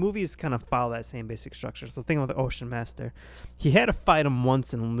movie. I mean, movies kind of follow that same basic structure. So think of the Ocean Master. He had to fight him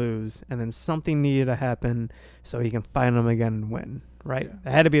once and lose, and then something needed to happen so he can fight him again and win, right? Yeah.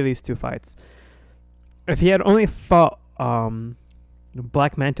 There had to be at least two fights. If he had only fought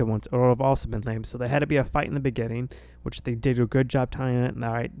Black Manta once, it would have also been lame. So there had to be a fight in the beginning, which they did a good job tying it. And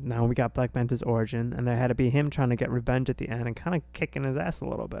all right, now we got Black Manta's origin, and there had to be him trying to get revenge at the end and kind of kicking his ass a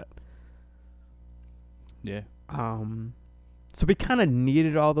little bit. Yeah. So we kind of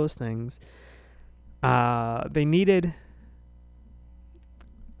needed all those things. They needed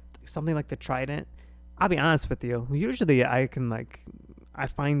something like the Trident. I'll be honest with you. Usually I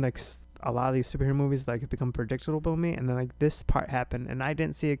find a lot of these superhero movies like become predictable to me, and then like this part happened and I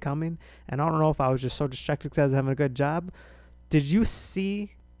didn't see it coming, and I don't know if I was just so distracted because I was having a good job. Did you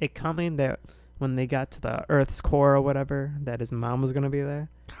see it coming that when they got to the Earth's core or whatever, that his mom was gonna be there?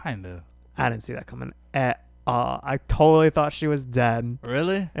 Kinda. I didn't see that coming at all. I totally thought she was dead.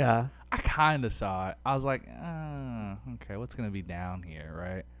 Really? Yeah. I kinda saw it. I was like, okay, what's gonna be down here,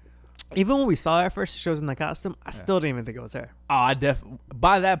 right? Even when we saw her first, she was in the costume, I still didn't even think it was her. Oh,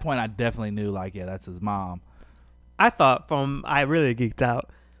 by that point, I definitely knew, like, yeah, that's his mom. I thought I really geeked out.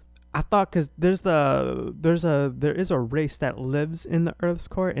 I thought because there is a race that lives in the Earth's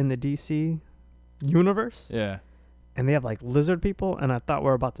core in the DC universe. Yeah. And they have like lizard people, and I thought we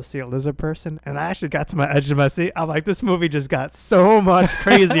were about to see a lizard person, and I actually got to my edge of my seat. I'm like, this movie just got so much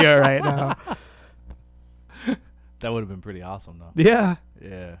crazier right now. That would have been pretty awesome, though. Yeah.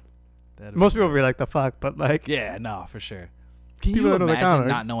 Yeah. Most people would be like, the fuck, but like... Yeah, no, for sure. Can you imagine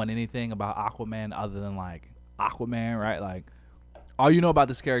not knowing anything about Aquaman other than, like, Aquaman, right? Like, all you know about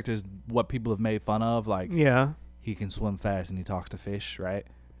this character is what people have made fun of. Like, yeah, he can swim fast and he talks to fish, right?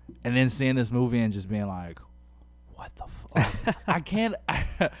 And then seeing this movie and just being like, what the fuck? I can't...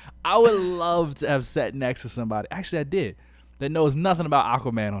 I would love to have sat next to somebody. Actually, I did. That knows nothing about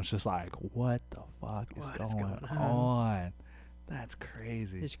Aquaman. I was just like, what the fuck is going on? That's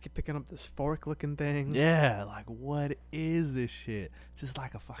crazy. They just keep picking up this fork-looking thing. Yeah, like, what is this shit? Just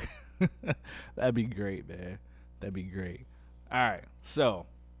like a fucking... That'd be great, man. That'd be great. All right, so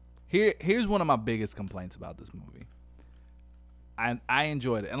here's one of my biggest complaints about this movie. I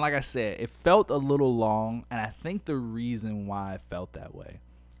enjoyed it. And like I said, it felt a little long, and I think the reason why it felt that way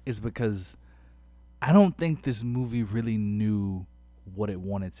is because I don't think this movie really knew what it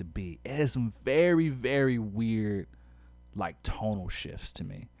wanted to be. It has some very, very weird, like, tonal shifts to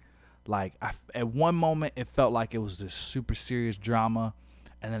me. Like, at one moment, it felt like it was this super serious drama,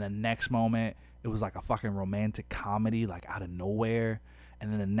 and then the next moment, it was like a fucking romantic comedy, like, out of nowhere,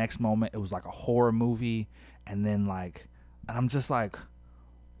 and then the next moment, it was like a horror movie, and then, like, and I'm just like,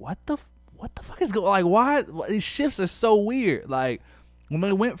 what the fuck is going, like, why, these shifts are so weird. Like, when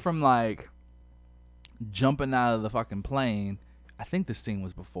they went from, like, jumping out of the fucking plane, I think this scene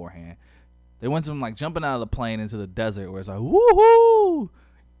was beforehand, they went from, like, jumping out of the plane into the desert where it's like, woohoo,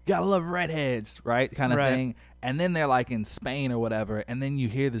 gotta love redheads, right, kind of thing. And then they're, like, in Spain or whatever, and then you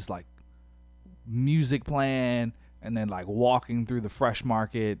hear this, like, music playing, and then, like, walking through the fresh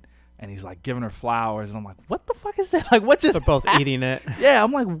market, and he's, like, giving her flowers, and I'm like, what the fuck is that? Like, what just... They're both eating it. Yeah,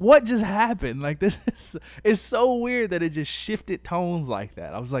 I'm like, what just happened? Like, this is... It's so weird that it just shifted tones like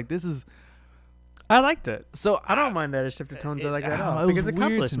that. I was like, this is... I liked it. So I don't mind that it shifted tones like that at all, because it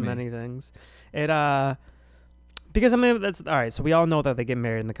accomplished many things. Because I mean, that's all right. So we all know that they get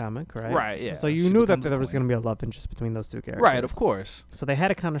married in the comic, right? Right. Yeah. So you knew that there was going to be a love interest between those two characters, right? Of course. So they had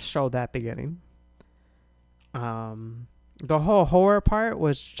to kind of show that beginning. The whole horror part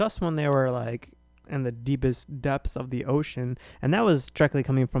was just when they were like in the deepest depths of the ocean, and that was directly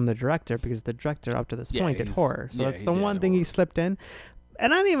coming from the director, because the director up to this point did horror, so that's the one thing he slipped in.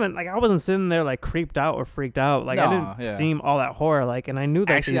 And I didn't even I wasn't sitting there like creeped out or freaked out. Like, I didn't seem all that horror. Like, and I knew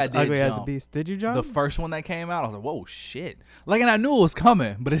that actually, these ugly as a beast. Did you, John? The first one that came out, I was like, whoa, shit. Like, and I knew it was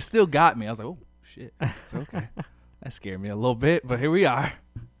coming, but it still got me. I was like, oh, shit. It's okay. That scared me a little bit, but here we are.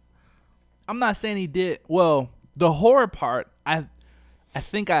 I'm not saying he did. Well, the horror part, I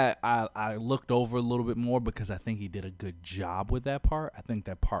think I looked over a little bit more because I think he did a good job with that part. I think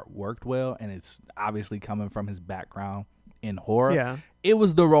that part worked well, and it's obviously coming from his background in horror. Yeah. It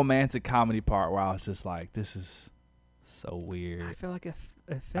was the romantic comedy part where I was just like, this is so weird. I feel like it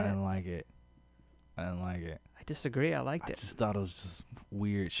fit. I didn't like it. I disagree. I liked it. I just thought it was just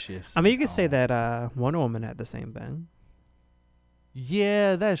weird shifts. I mean, you could say that Wonder Woman had the same thing.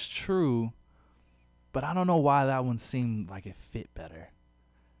 Yeah, that's true. But I don't know why that one seemed like it fit better.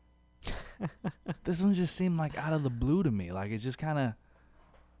 This one just seemed like out of the blue to me. Like, it just kind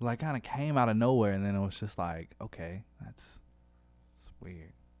of came out of nowhere, and then it was just like, okay, it's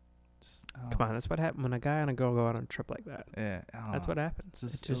weird. Come on, that's what happened when a guy and a girl go out on a trip like that. Yeah, that's what happens.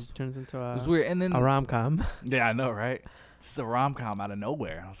 It just turns into it's weird. And then a rom-com. Yeah, I know, right? It's just a rom-com out of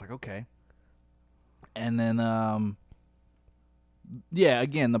nowhere. I was like, okay. And then, yeah,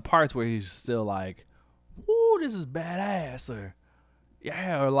 again, the parts where he's still like, "Woo, this is badass," or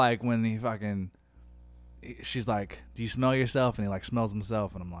yeah, or like when he she's like, "Do you smell yourself?" And he like smells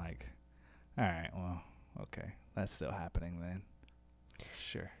himself, and I'm like, all right, well, okay, that's still happening then.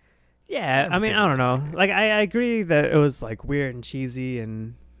 Sure. Yeah, I mean, I don't know. Like, I agree that it was like weird and cheesy,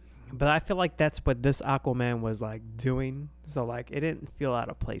 but I feel like that's what this Aquaman was like doing. So like, it didn't feel out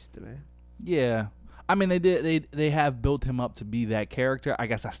of place to me. Yeah, I mean, they have built him up to be that character. I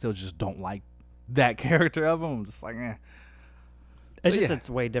guess I still just don't like that character of him. I'm just like, eh. It's just it's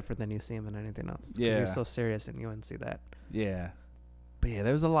way different than you see him in anything else. Yeah, because he's so serious, and you wouldn't see that. Yeah, but yeah,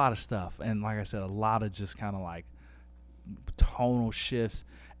 there was a lot of stuff, and like I said, a lot of just kind of like tonal shifts.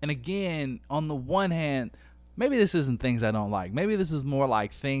 And again, on the one hand, maybe this isn't things I don't like. Maybe this is more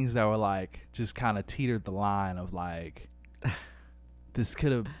like things that were like just kind of teetered the line of like, it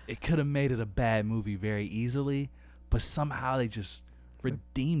could have made it a bad movie very easily, but somehow they just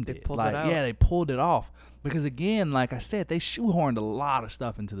redeemed it. Pulled like, it out. Yeah, they pulled it off. Because again, like I said, they shoehorned a lot of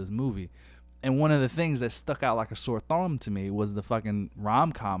stuff into this movie. And one of the things that stuck out like a sore thumb to me was the fucking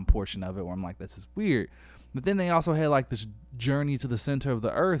rom-com portion of it, where I'm like, this is weird. But then they also had like this journey to the center of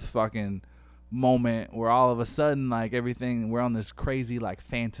the earth fucking moment where all of a sudden, like, everything, we're on this crazy like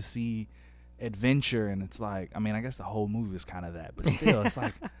fantasy adventure, and it's like, I mean, I guess the whole movie is kind of that, but still, it's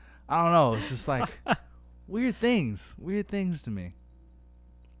like, I don't know, it's just like weird things to me.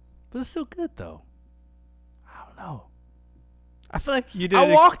 But it's still good though. I don't know. I feel like you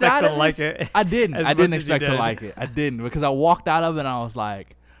didn't expect to like it. I didn't expect to like it. I didn't, because I walked out of it and I was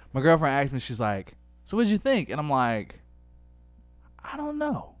like, my girlfriend asked me, she's like, so what'd you think? And I'm like, I don't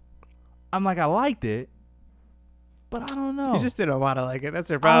know. I'm like, I liked it, but I don't know. You just didn't want to like it. That's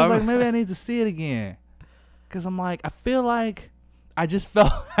your problem. I was like, maybe I need to see it again. Because I'm like, I feel like I just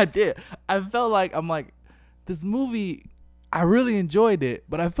felt, I felt like, I'm like, this movie, I really enjoyed it,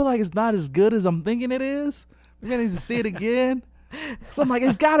 but I feel like it's not as good as I'm thinking it is. Maybe I need to see it again. So I'm like,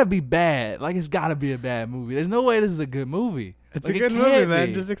 it's got to be bad. Like, it's got to be a bad movie. There's no way this is a good movie. It's like, a good movie,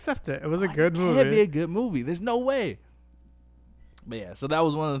 man. Just accept it. It was a good movie. It can't be a good movie. There's no way. But yeah, so that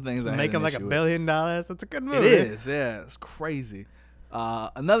was one of the things. Making like $1 billion. That's a good movie. It is. Yeah, it's crazy.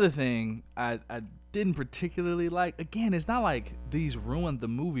 Another thing I didn't particularly like. Again, it's not like these ruined the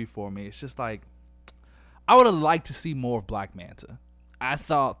movie for me. It's just like, I would have liked to see more of Black Manta. I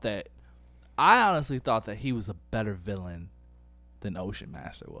honestly thought that he was a better villain than Ocean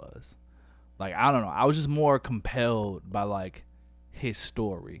Master was. Like, I don't know. I was just more compelled by like his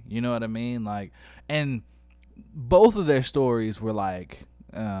story. You know what I mean? Like, and both of their stories were like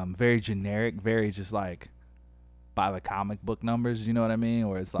very generic, very just like by the comic book numbers. You know what I mean?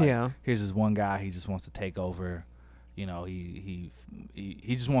 Where it's like, here's this one guy, he just wants to take over. You know, he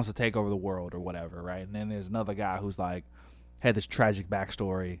just wants to take over the world or whatever, right? And then there's another guy who's like had this tragic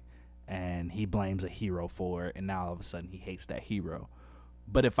backstory, and he blames a hero for it, and now all of a sudden he hates that hero.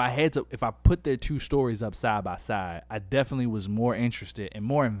 But if I put their two stories up side by side, I definitely was more interested and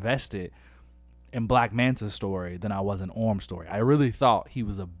more invested in Black Manta's story than I was in Orm's story. I really thought he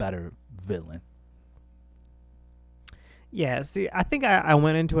was a better villain. Yeah, see, I think I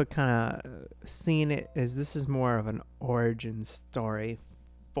went into it kind of seeing it as this is more of an origin story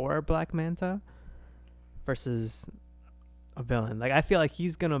for Black Manta versus a villain. Like, I feel like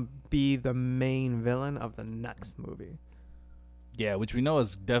he's going to be the main villain of the next movie. Yeah, which we know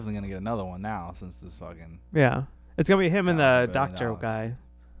is definitely gonna get another one now since this fucking. Yeah, it's gonna be him and the $1 billion. doctor guy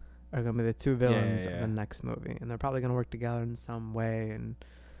are gonna be the two villains yeah. of the next movie, and they're probably gonna work together in some way. And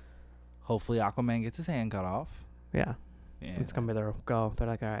Hopefully, Aquaman gets his hand cut off. yeah, Yeah, it's gonna be their goal. They're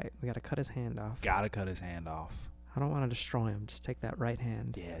like, all right, we gotta cut his hand off. gotta cut his hand off. I don't want to destroy him. Just take that right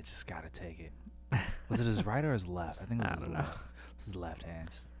hand. Yeah, just gotta take it. Was it his right or his left? I think it was I his don't know. left. It's his left hand.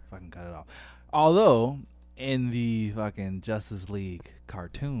 Just fucking cut it off. Although in the fucking Justice League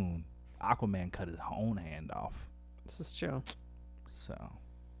cartoon, Aquaman cut his own hand off. This is true. So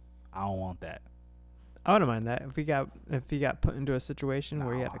I don't want that. I wouldn't mind that if he got put into a situation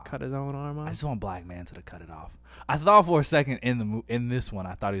where he had to Nah. cut his own arm I off. just want Black Manta to cut it off. I thought for a second in this one,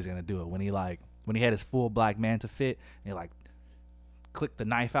 I thought he was gonna do it when he had his full Black Manta fit and he like clicked the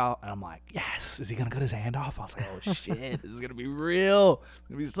knife out, and I'm like, yes, is he gonna cut his hand off? I was like, oh shit, this is gonna be real. It's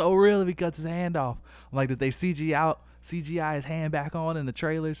gonna be so real if he cuts his hand off. I'm like, did they CGI his hand back on in the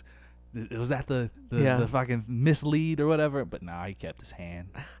trailers? Was that the fucking mislead or whatever? But nah, he kept his hand.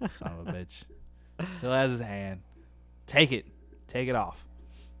 Son of a bitch. Still has his hand. Take it off.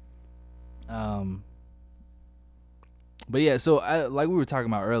 But yeah, so like we were talking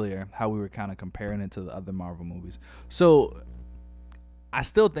about earlier, how we were kind of comparing it to the other Marvel movies. So I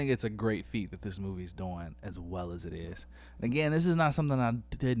still think it's a great feat that this movie's doing as well as it is. And again, this is not something I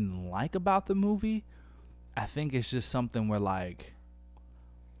didn't like about the movie. I think it's just something where, like,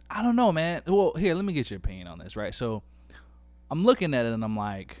 I don't know, man. Well, here, let me get your opinion on this, right? So I'm looking at it and I'm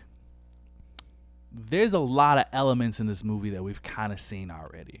like, there's a lot of elements in this movie that we've kind of seen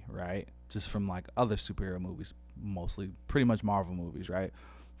already, right? Just from like other superhero movies, mostly pretty much Marvel movies, right?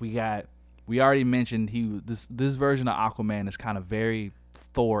 We already mentioned this version of Aquaman is kind of very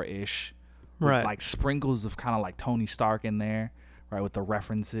Thor-ish, Right. Like sprinkles of kind of like Tony Stark in there, right? With the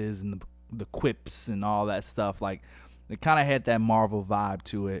references and the quips and all that stuff. Like it kind of had that Marvel vibe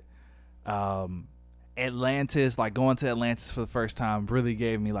to it. Atlantis, like going to Atlantis for the first time, really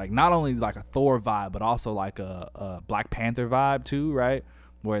gave me like not only like a Thor vibe, but also like a Black Panther vibe too, right?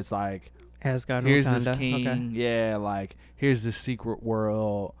 Where it's like, Asgard, here's Wakanda. this king, Okay. yeah, like here's this secret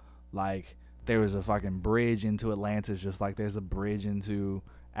world, like there was a fucking bridge into Atlantis, just like there's a bridge into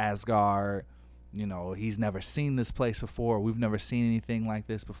Asgard. You know, he's never seen this place before. We've never seen anything like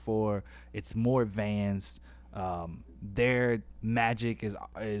this before. It's more advanced. Their magic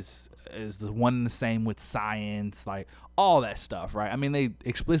is the one and the same with science, like all that stuff, right? I mean, they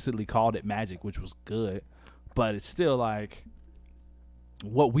explicitly called it magic, which was good, but it's still like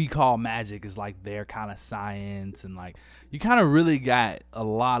what we call magic is like their kind of science, and like you kind of really got a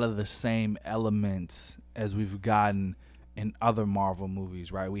lot of the same elements as we've gotten in other Marvel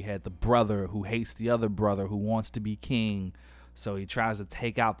movies, right? We had the brother who hates the other brother who wants to be king, so he tries to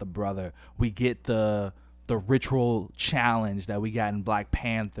take out the brother. We get the ritual challenge that we got in Black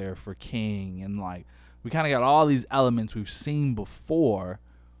Panther for King, and like we kind of got all these elements we've seen before.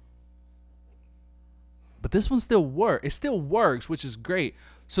 But this one still works. It still works, which is great.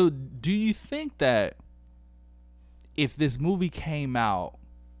 So do you think that if this movie came out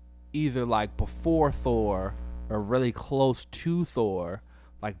either like before Thor or really close to Thor,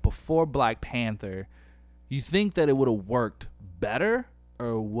 like before Black Panther, you think that it would have worked better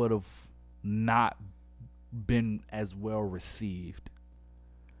or would have not been as well received?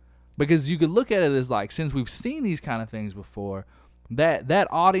 Because you could look at it as like, since we've seen these kind of things before, that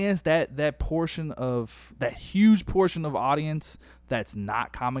audience, that portion of that huge portion of audience that's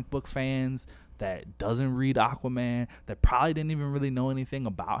not comic book fans, that doesn't read Aquaman, that probably didn't even really know anything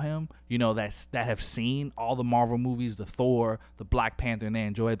about him, you know, that have seen all the Marvel movies, the Thor, the Black Panther, and they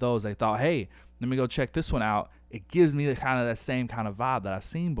enjoyed those. They thought, hey, let me go check this one out. It gives me that same kind of vibe that I've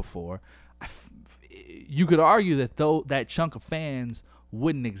seen before. You could argue that though that chunk of fans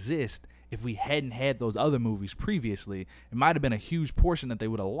wouldn't exist if we hadn't had those other movies previously. It might have been a huge portion that they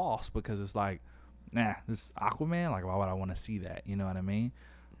would have lost, because it's like, nah, this Aquaman, like why would I want to see that? You know what I mean?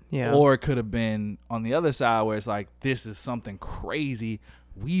 Yeah. Or it could have been on the other side where it's like, this is something crazy.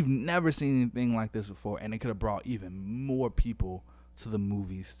 We've never seen anything like this before, and it could have brought even more people to the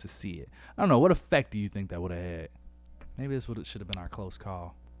movies to see it. I don't know. What effect do you think that would have had? Maybe this should have been our close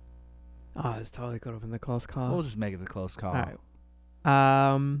call. Oh, this totally could have been the close call. We'll just make it the close call. All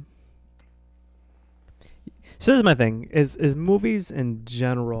right. So this is my thing. Is movies in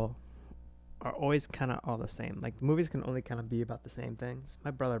general are always kind of all the same. Like movies can only kind of be about the same things. My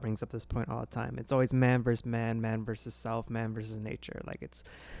brother brings up this point all the time. It's always man versus man, man versus self, man versus nature. Like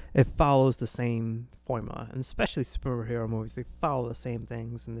it follows the same formula, and especially superhero movies, they follow the same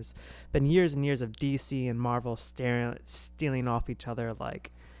things. And there's been years and years of DC and Marvel stealing off each other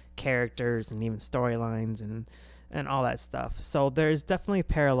like characters and even storylines, and and all that stuff. So there's definitely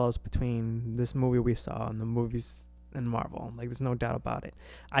parallels between this movie we saw and the movies in Marvel. Like, there's no doubt about it.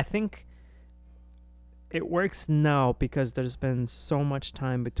 I think it works now because there's been so much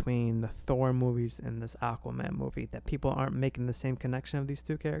time between the Thor movies and this Aquaman movie that people aren't making the same connection of these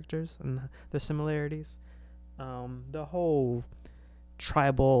two characters and their similarities. The whole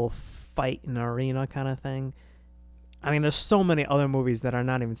tribal fight in arena kind of thing. I mean, there's so many other movies that are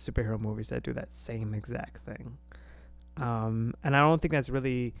not even superhero movies that do that same exact thing. And I don't think that's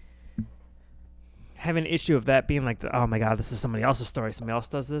really having an issue of that being like, oh my God, this is somebody else's story. Somebody else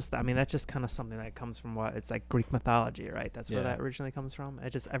does this. I mean, that's just kind of something that comes from it's like Greek mythology, right? That's where that originally comes from.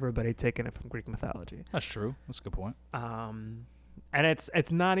 It's just everybody taking it from Greek mythology. That's true. That's a good point. And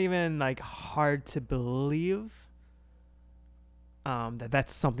it's not even like hard to believe that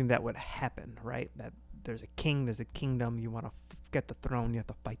that's something that would happen, right? That there's a king, there's a kingdom. You want to get the throne, you have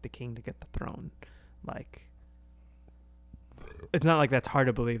to fight the king to get the throne. Like, it's not like that's hard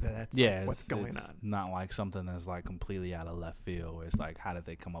to believe that that's like what's going on. Not like something that's like completely out of left field. Where it's like, how did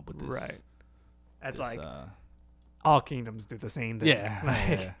they come up with this? Right. It's like all kingdoms do the same thing. Yeah.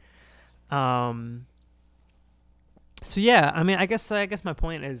 Like, So yeah, I mean, I guess my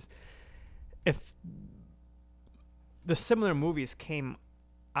point is, if the similar movies came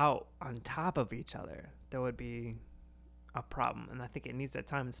out on top of each other, there would be a problem. And I think it needs that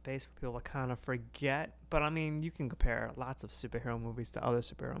time and space for people to kind of forget. But I mean, you can compare lots of superhero movies to other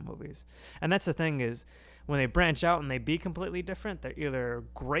superhero movies. And that's the thing is, when they branch out and they be completely different, they're either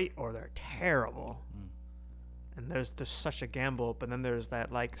great or they're terrible. And there's such a gamble. But then there's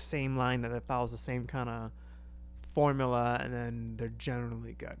that like same line that it follows the same kind of formula, and then they're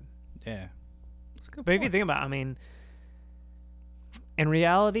generally good. Yeah. But if you think about it, I mean, in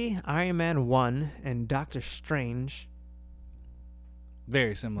reality, Iron Man 1 and Doctor Strange,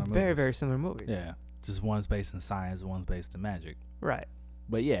 very similar movies. Very, very similar movies. Yeah. Just one's based in science, one's based in magic. Right.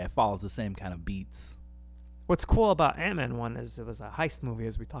 But yeah, it follows the same kind of beats. What's cool about Ant-Man 1 is it was a heist movie,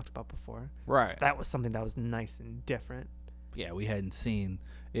 as we talked about before. Right. So that was something that was nice and different. Yeah, we hadn't seen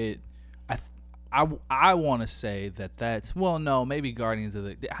it. I want to say that's, well, no, maybe Guardians of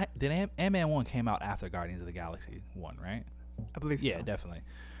the, did Ant-Man 1 came out after Guardians of the Galaxy 1, right? I believe so. Yeah, definitely.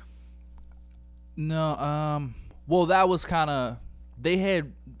 No, well, that was kind of, they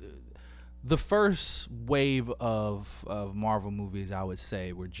had the first wave of Marvel movies, I would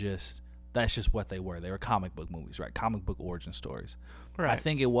say, were just, that's just what they were. They were comic book movies, right? Comic book origin stories. Right. I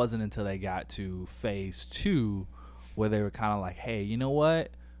think it wasn't until they got to phase 2 where they were kind of like, hey, you know what?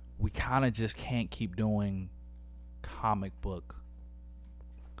 We kind of just can't keep doing comic book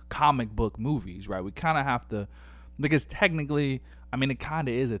movies, right? We kind of have to, because technically, I mean, it kind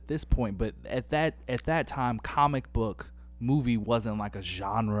of is at this point, but at that time, comic book movie wasn't like a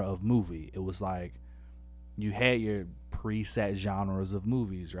genre of movie. It was like you had your preset genres of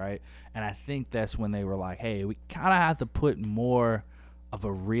movies, right? And I think that's when they were like, hey, we kind of have to put more of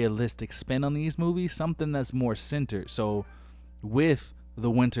a realistic spin on these movies, something that's more centered. So with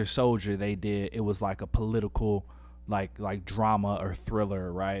The Winter Soldier, it was like a political like drama or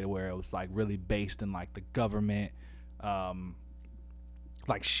thriller, right? Where it was like really based in like the government,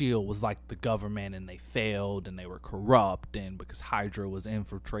 like S.H.I.E.L.D. was like the government, and they failed and they were corrupt, and because Hydra was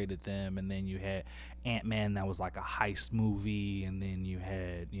infiltrated them. And then you had Ant-Man, that was like a heist movie, and then you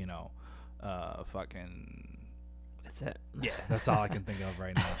had, fucking, that's it. Yeah, that's all I can think of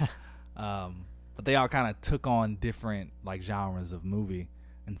right now. But they all kind of took on different like genres of movie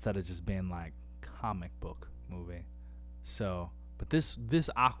instead of just being like comic book movie. So, but this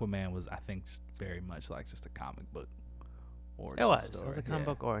Aquaman was, I think, just very much like just a comic book origin story. It was a comic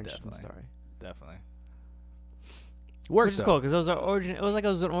book origin story. Definitely. Which is cool because it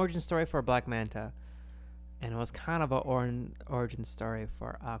was an origin story for Black Manta, and it was kind of an origin story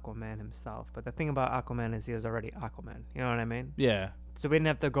for Aquaman himself. But the thing about Aquaman is he was already Aquaman. You know what I mean? Yeah. So we didn't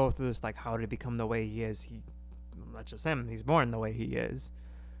have to go through this like how did he become the way he is. Not just him. He's born the way he is.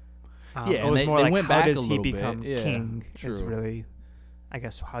 Yeah, it was more like how does he become bit. Yeah, king? true. Is really, I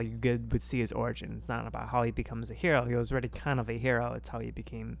guess, how you would see his origin. It's not about how he becomes a hero. He was already kind of a hero. It's how he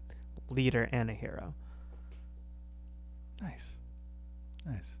became leader and a hero. Nice.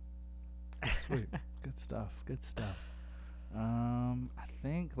 Sweet. Good stuff. I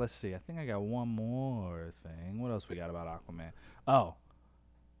think, let's see. I think I got one more thing. What else we got about Aquaman? Oh.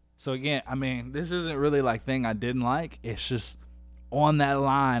 So again, I mean, this isn't really like thing I didn't like. It's just on that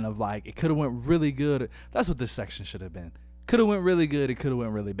line of like, it could have went really good. That's what this section should have been. Could have went really good. It could have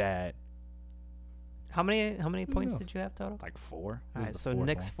went really bad. How many points did you have total? Like 4. All right, so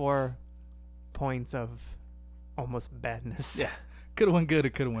Nick's 4 points of almost badness. Yeah. Could have went good.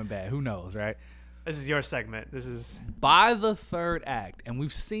 It could have went bad. Who knows, right? This is your segment. This is by the third act, and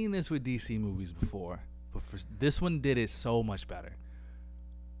we've seen this with DC movies before, but this one did it so much better.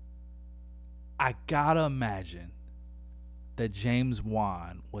 I gotta imagine that James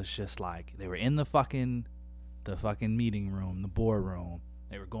Wan was just like, they were in the fucking meeting room, the boardroom.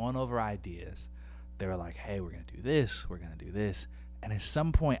 They were going over ideas. They were like, hey, we're gonna do this, we're gonna do this. And at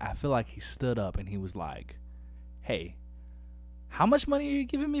some point, I feel like he stood up and he was like, hey, how much money are you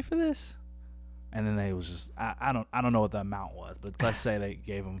giving me for this? And then they was just, I don't know what the amount was, but let's say they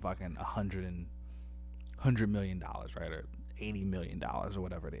gave him fucking $100 million, right? Or $80 million or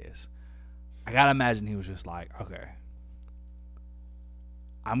whatever it is. I gotta imagine he was just like, okay,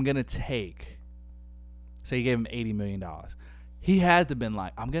 I'm gonna take, say he gave him $80 million. He had to been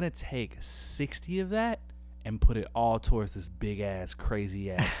like, I'm gonna take 60 of that and put it all towards this big ass, crazy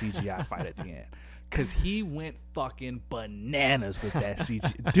ass CGI fight at the end. Cause he went fucking bananas with that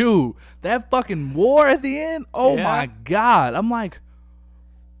CGI. Dude, that fucking war at the end, oh my God. I'm like,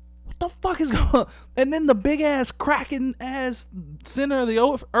 what the fuck is going on? And then the big ass cracking ass center of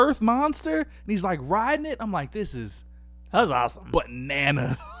the earth monster, and he's like riding it. I'm like, that was awesome.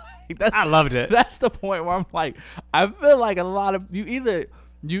 Bananas. I loved it. That's the point where I'm like, I feel like a lot of you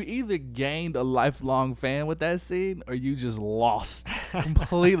either gained a lifelong fan with that scene, or you just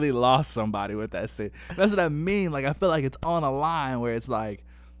completely lost somebody with that scene. That's what I mean. Like, I feel like it's on a line where it's like,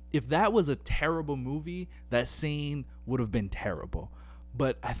 if that was a terrible movie, that scene would have been terrible.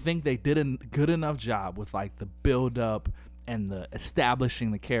 But I think they did a good enough job with like the build up and the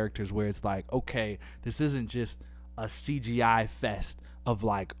establishing the characters, where it's like, okay, this isn't just a CGI fest of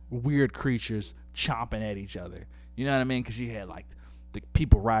like weird creatures chomping at each other. You know what I mean? Because you had like the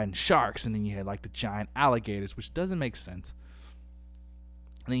people riding sharks, and then you had like the giant alligators, which doesn't make sense.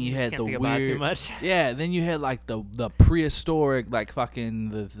 And then you had the weird, too much. Yeah. Then you had like the prehistoric, like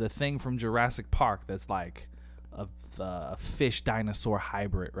fucking the thing from Jurassic Park that's like a fish dinosaur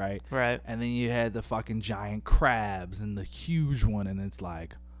hybrid, right? Right. And then you had the fucking giant crabs and the huge one, and it's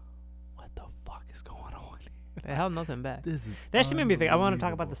like, what the fuck is going on here? They held nothing back. This is that actually made me think. I want to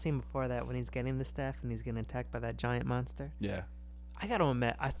talk about the scene before that, when he's getting the stuff and he's getting attacked by that giant monster. Yeah. I gotta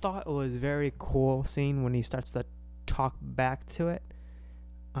admit, I thought it was a very cool scene when he starts to talk back to it.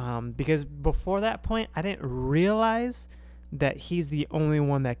 Because before that point, I didn't realize that he's the only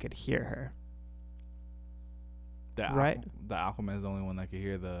one that could hear her. Right? The Aquaman is the only one that could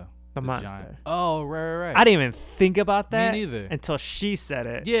hear the monster. Giant. Oh, right. I didn't even think about that. Me neither. Until she said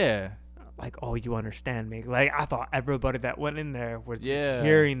it. Yeah. Like, oh, you understand me. Like, I thought everybody that went in there was just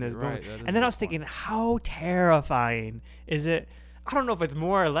hearing this. Right. And then I was thinking, how terrifying is it? I don't know if it's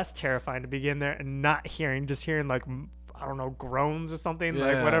more or less terrifying to be in there and not hearing, just hearing like, I don't know, groans or something,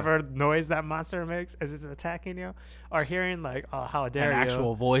 like whatever noise that monster makes as it's attacking you, or hearing like, oh, how dare you. An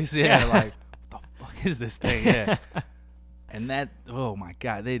actual voice, like, what the fuck is this thing? Yeah. And that, oh my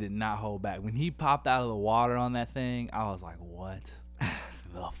God, they did not hold back. When he popped out of the water on that thing, I was like, what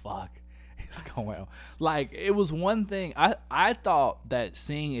the fuck is going on? Like, it was one thing. I thought that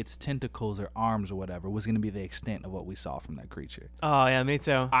seeing its tentacles or arms or whatever was going to be the extent of what we saw from that creature. Oh, yeah, me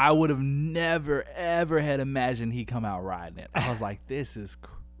too. I would have never, ever had imagined he'd come out riding it. I was like, this is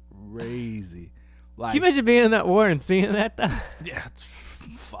crazy. Like, can you imagine being in that war and seeing that, though? Yeah,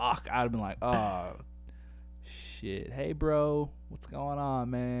 fuck. I'd have been like, oh, shit. Hey, bro, what's going on,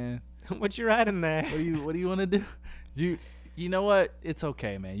 man? What you riding there? What do you want to do? You know what? It's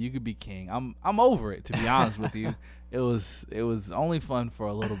okay, man. You could be king. I'm over it, to be honest with you. It was only fun for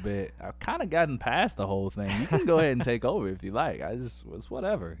a little bit. I've kind of gotten past the whole thing. You can go ahead and take over if you like. It's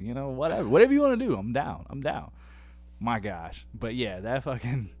whatever. You know, whatever you want to do. I'm down. My gosh. But yeah,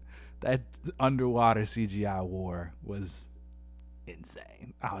 that underwater CGI war was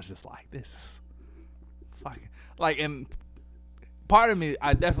insane. I was just like, this is fucking like, and part of me,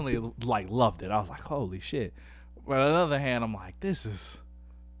 I definitely like loved it. I was like, holy shit. But on the other hand, I'm like, this is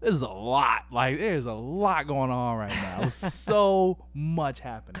a lot. Like, there's a lot going on right now. There's so much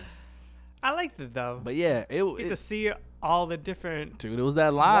happening. I liked it though. But yeah, it to see all the different dude. It was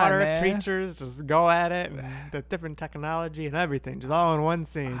that line, water man. creatures just go at it, and the different technology and everything, just all in one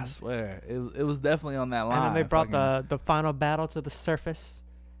scene. I swear, it was definitely on that line. And then they brought the final battle to the surface.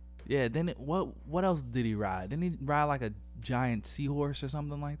 Yeah. Then what else did he ride? Didn't he ride like a giant seahorse or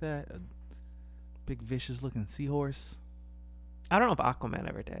something like that? A big vicious looking seahorse. I don't know if Aquaman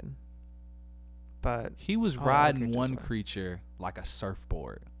ever did, but he was riding one creature like a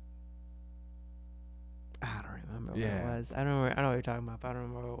surfboard. I don't remember what it was. I know what you're talking about, but I don't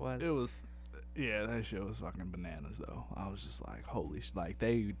remember what it was. It was, yeah, that shit was fucking bananas though. I was just like, holy shit, like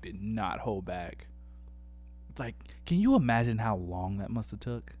they did not hold back. Like, can you imagine how long that must have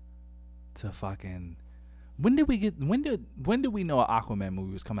took? to fucking. When did we know an Aquaman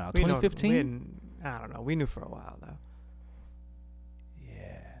movie was coming out? 2015? I don't know. We knew for a while though.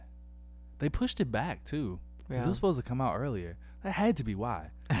 Yeah. They pushed it back too. Because Yeah. it was supposed to come out earlier. That had to be why.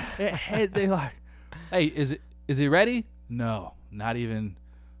 They like, hey, is it ready? No, not even.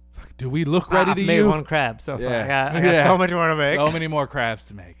 Fuck, do we look ready I've to made you? one crab so far. Yeah. I got so much more to make. So many more crabs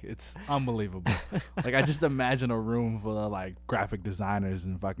to make. It's unbelievable. Like I just imagine a room full of like graphic designers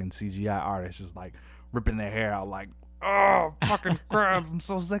and fucking CGI artists just like ripping their hair out like, oh, fucking crabs. I'm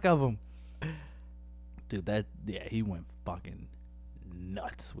so sick of them. Dude, he went fucking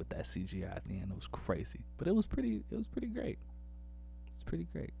nuts with that CGI at the end. It was crazy. But it was pretty great. It's pretty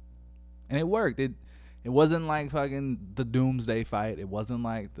great. And it worked. It wasn't like fucking the Doomsday fight. It wasn't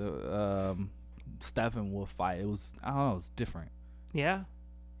like the Steppenwolf fight. It was, I don't know, it's different. Yeah.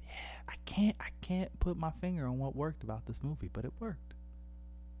 I can't put my finger on what worked about this movie, but it worked.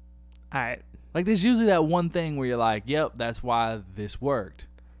 All right. Like there's usually that one thing where you're like, yep, that's why this worked.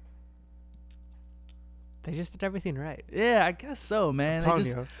 They just did everything right. Yeah, I guess so, man. I'm telling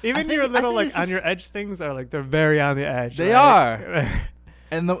you. Even your little like on your edge things are like they're very on the edge. They right? are.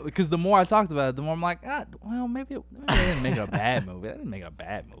 And because the more I talked about it, the more I'm like, well, maybe they didn't make it a bad movie. They didn't make it a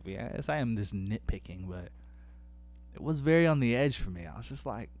bad movie. I guess I am just nitpicking, but it was very on the edge for me. I was just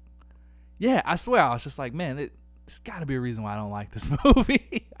like, yeah, I swear, I was just like, man, there's got to be a reason why I don't like this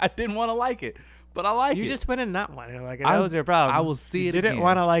movie. I didn't want to like it, but I like it. You just went in not wanting to like it. That was your problem. I will see it. You didn't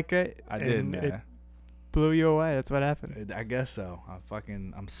want to like it. I didn't. It blew you away. That's what happened. I guess so.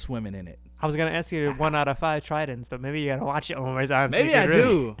 I'm swimming in it. I was gonna ask you 1 out of 5 Tridents, but maybe you gotta watch it one more time. Maybe I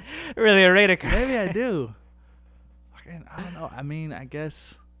do. Really rate it. Maybe I do. I don't know. I mean, I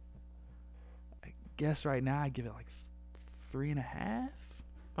guess right now I give it like 3.5. I'm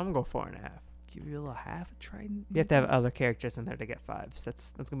gonna go 4.5. Give you a little half a Trident. You have to have other characters in there to get 5s.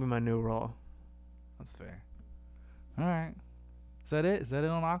 That's gonna be my new role. That's fair. All right. Is that it? Is that it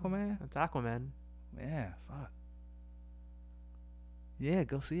on Aquaman? That's Aquaman. Yeah. Fuck. Yeah,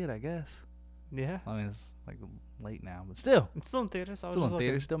 go see it, I guess. Yeah. I mean, it's like late now, but still. It's still in theaters. Still in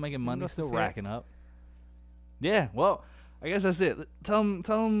theaters, still making money, still see racking up. Yeah, well, I guess that's it. Tell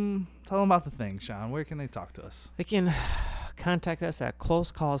them about the thing, Sean. Where can they talk to us? They can contact us at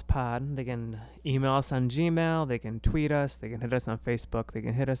Close Calls Pod. They can email us on Gmail. They can tweet us. They can hit us on Facebook. They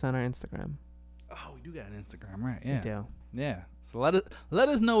can hit us on our Instagram. Oh, we do got an Instagram, right? Yeah. We do. Yeah. So let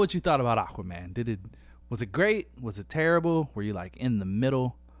us know what you thought about Aquaman. Was it great? Was it terrible? Were you like in the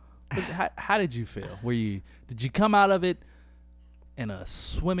middle? How did you feel? Did you come out of it in a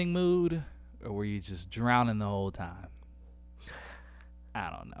swimming mood, or were you just drowning the whole time? I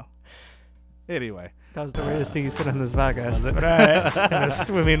don't know. Anyway, that was the weirdest thing you said on this podcast. But all right, in a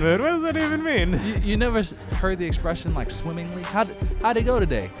swimming mood. What does that even mean? You never heard the expression like swimmingly? How'd it go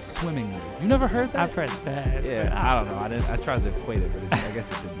today? Swimmingly. You never heard that? I've heard that. Yeah, I don't know. I tried to equate it, but I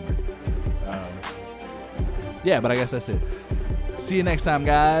guess it didn't work. Yeah, but I guess that's it. See you next time,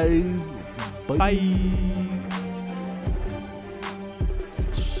 guys. Bye.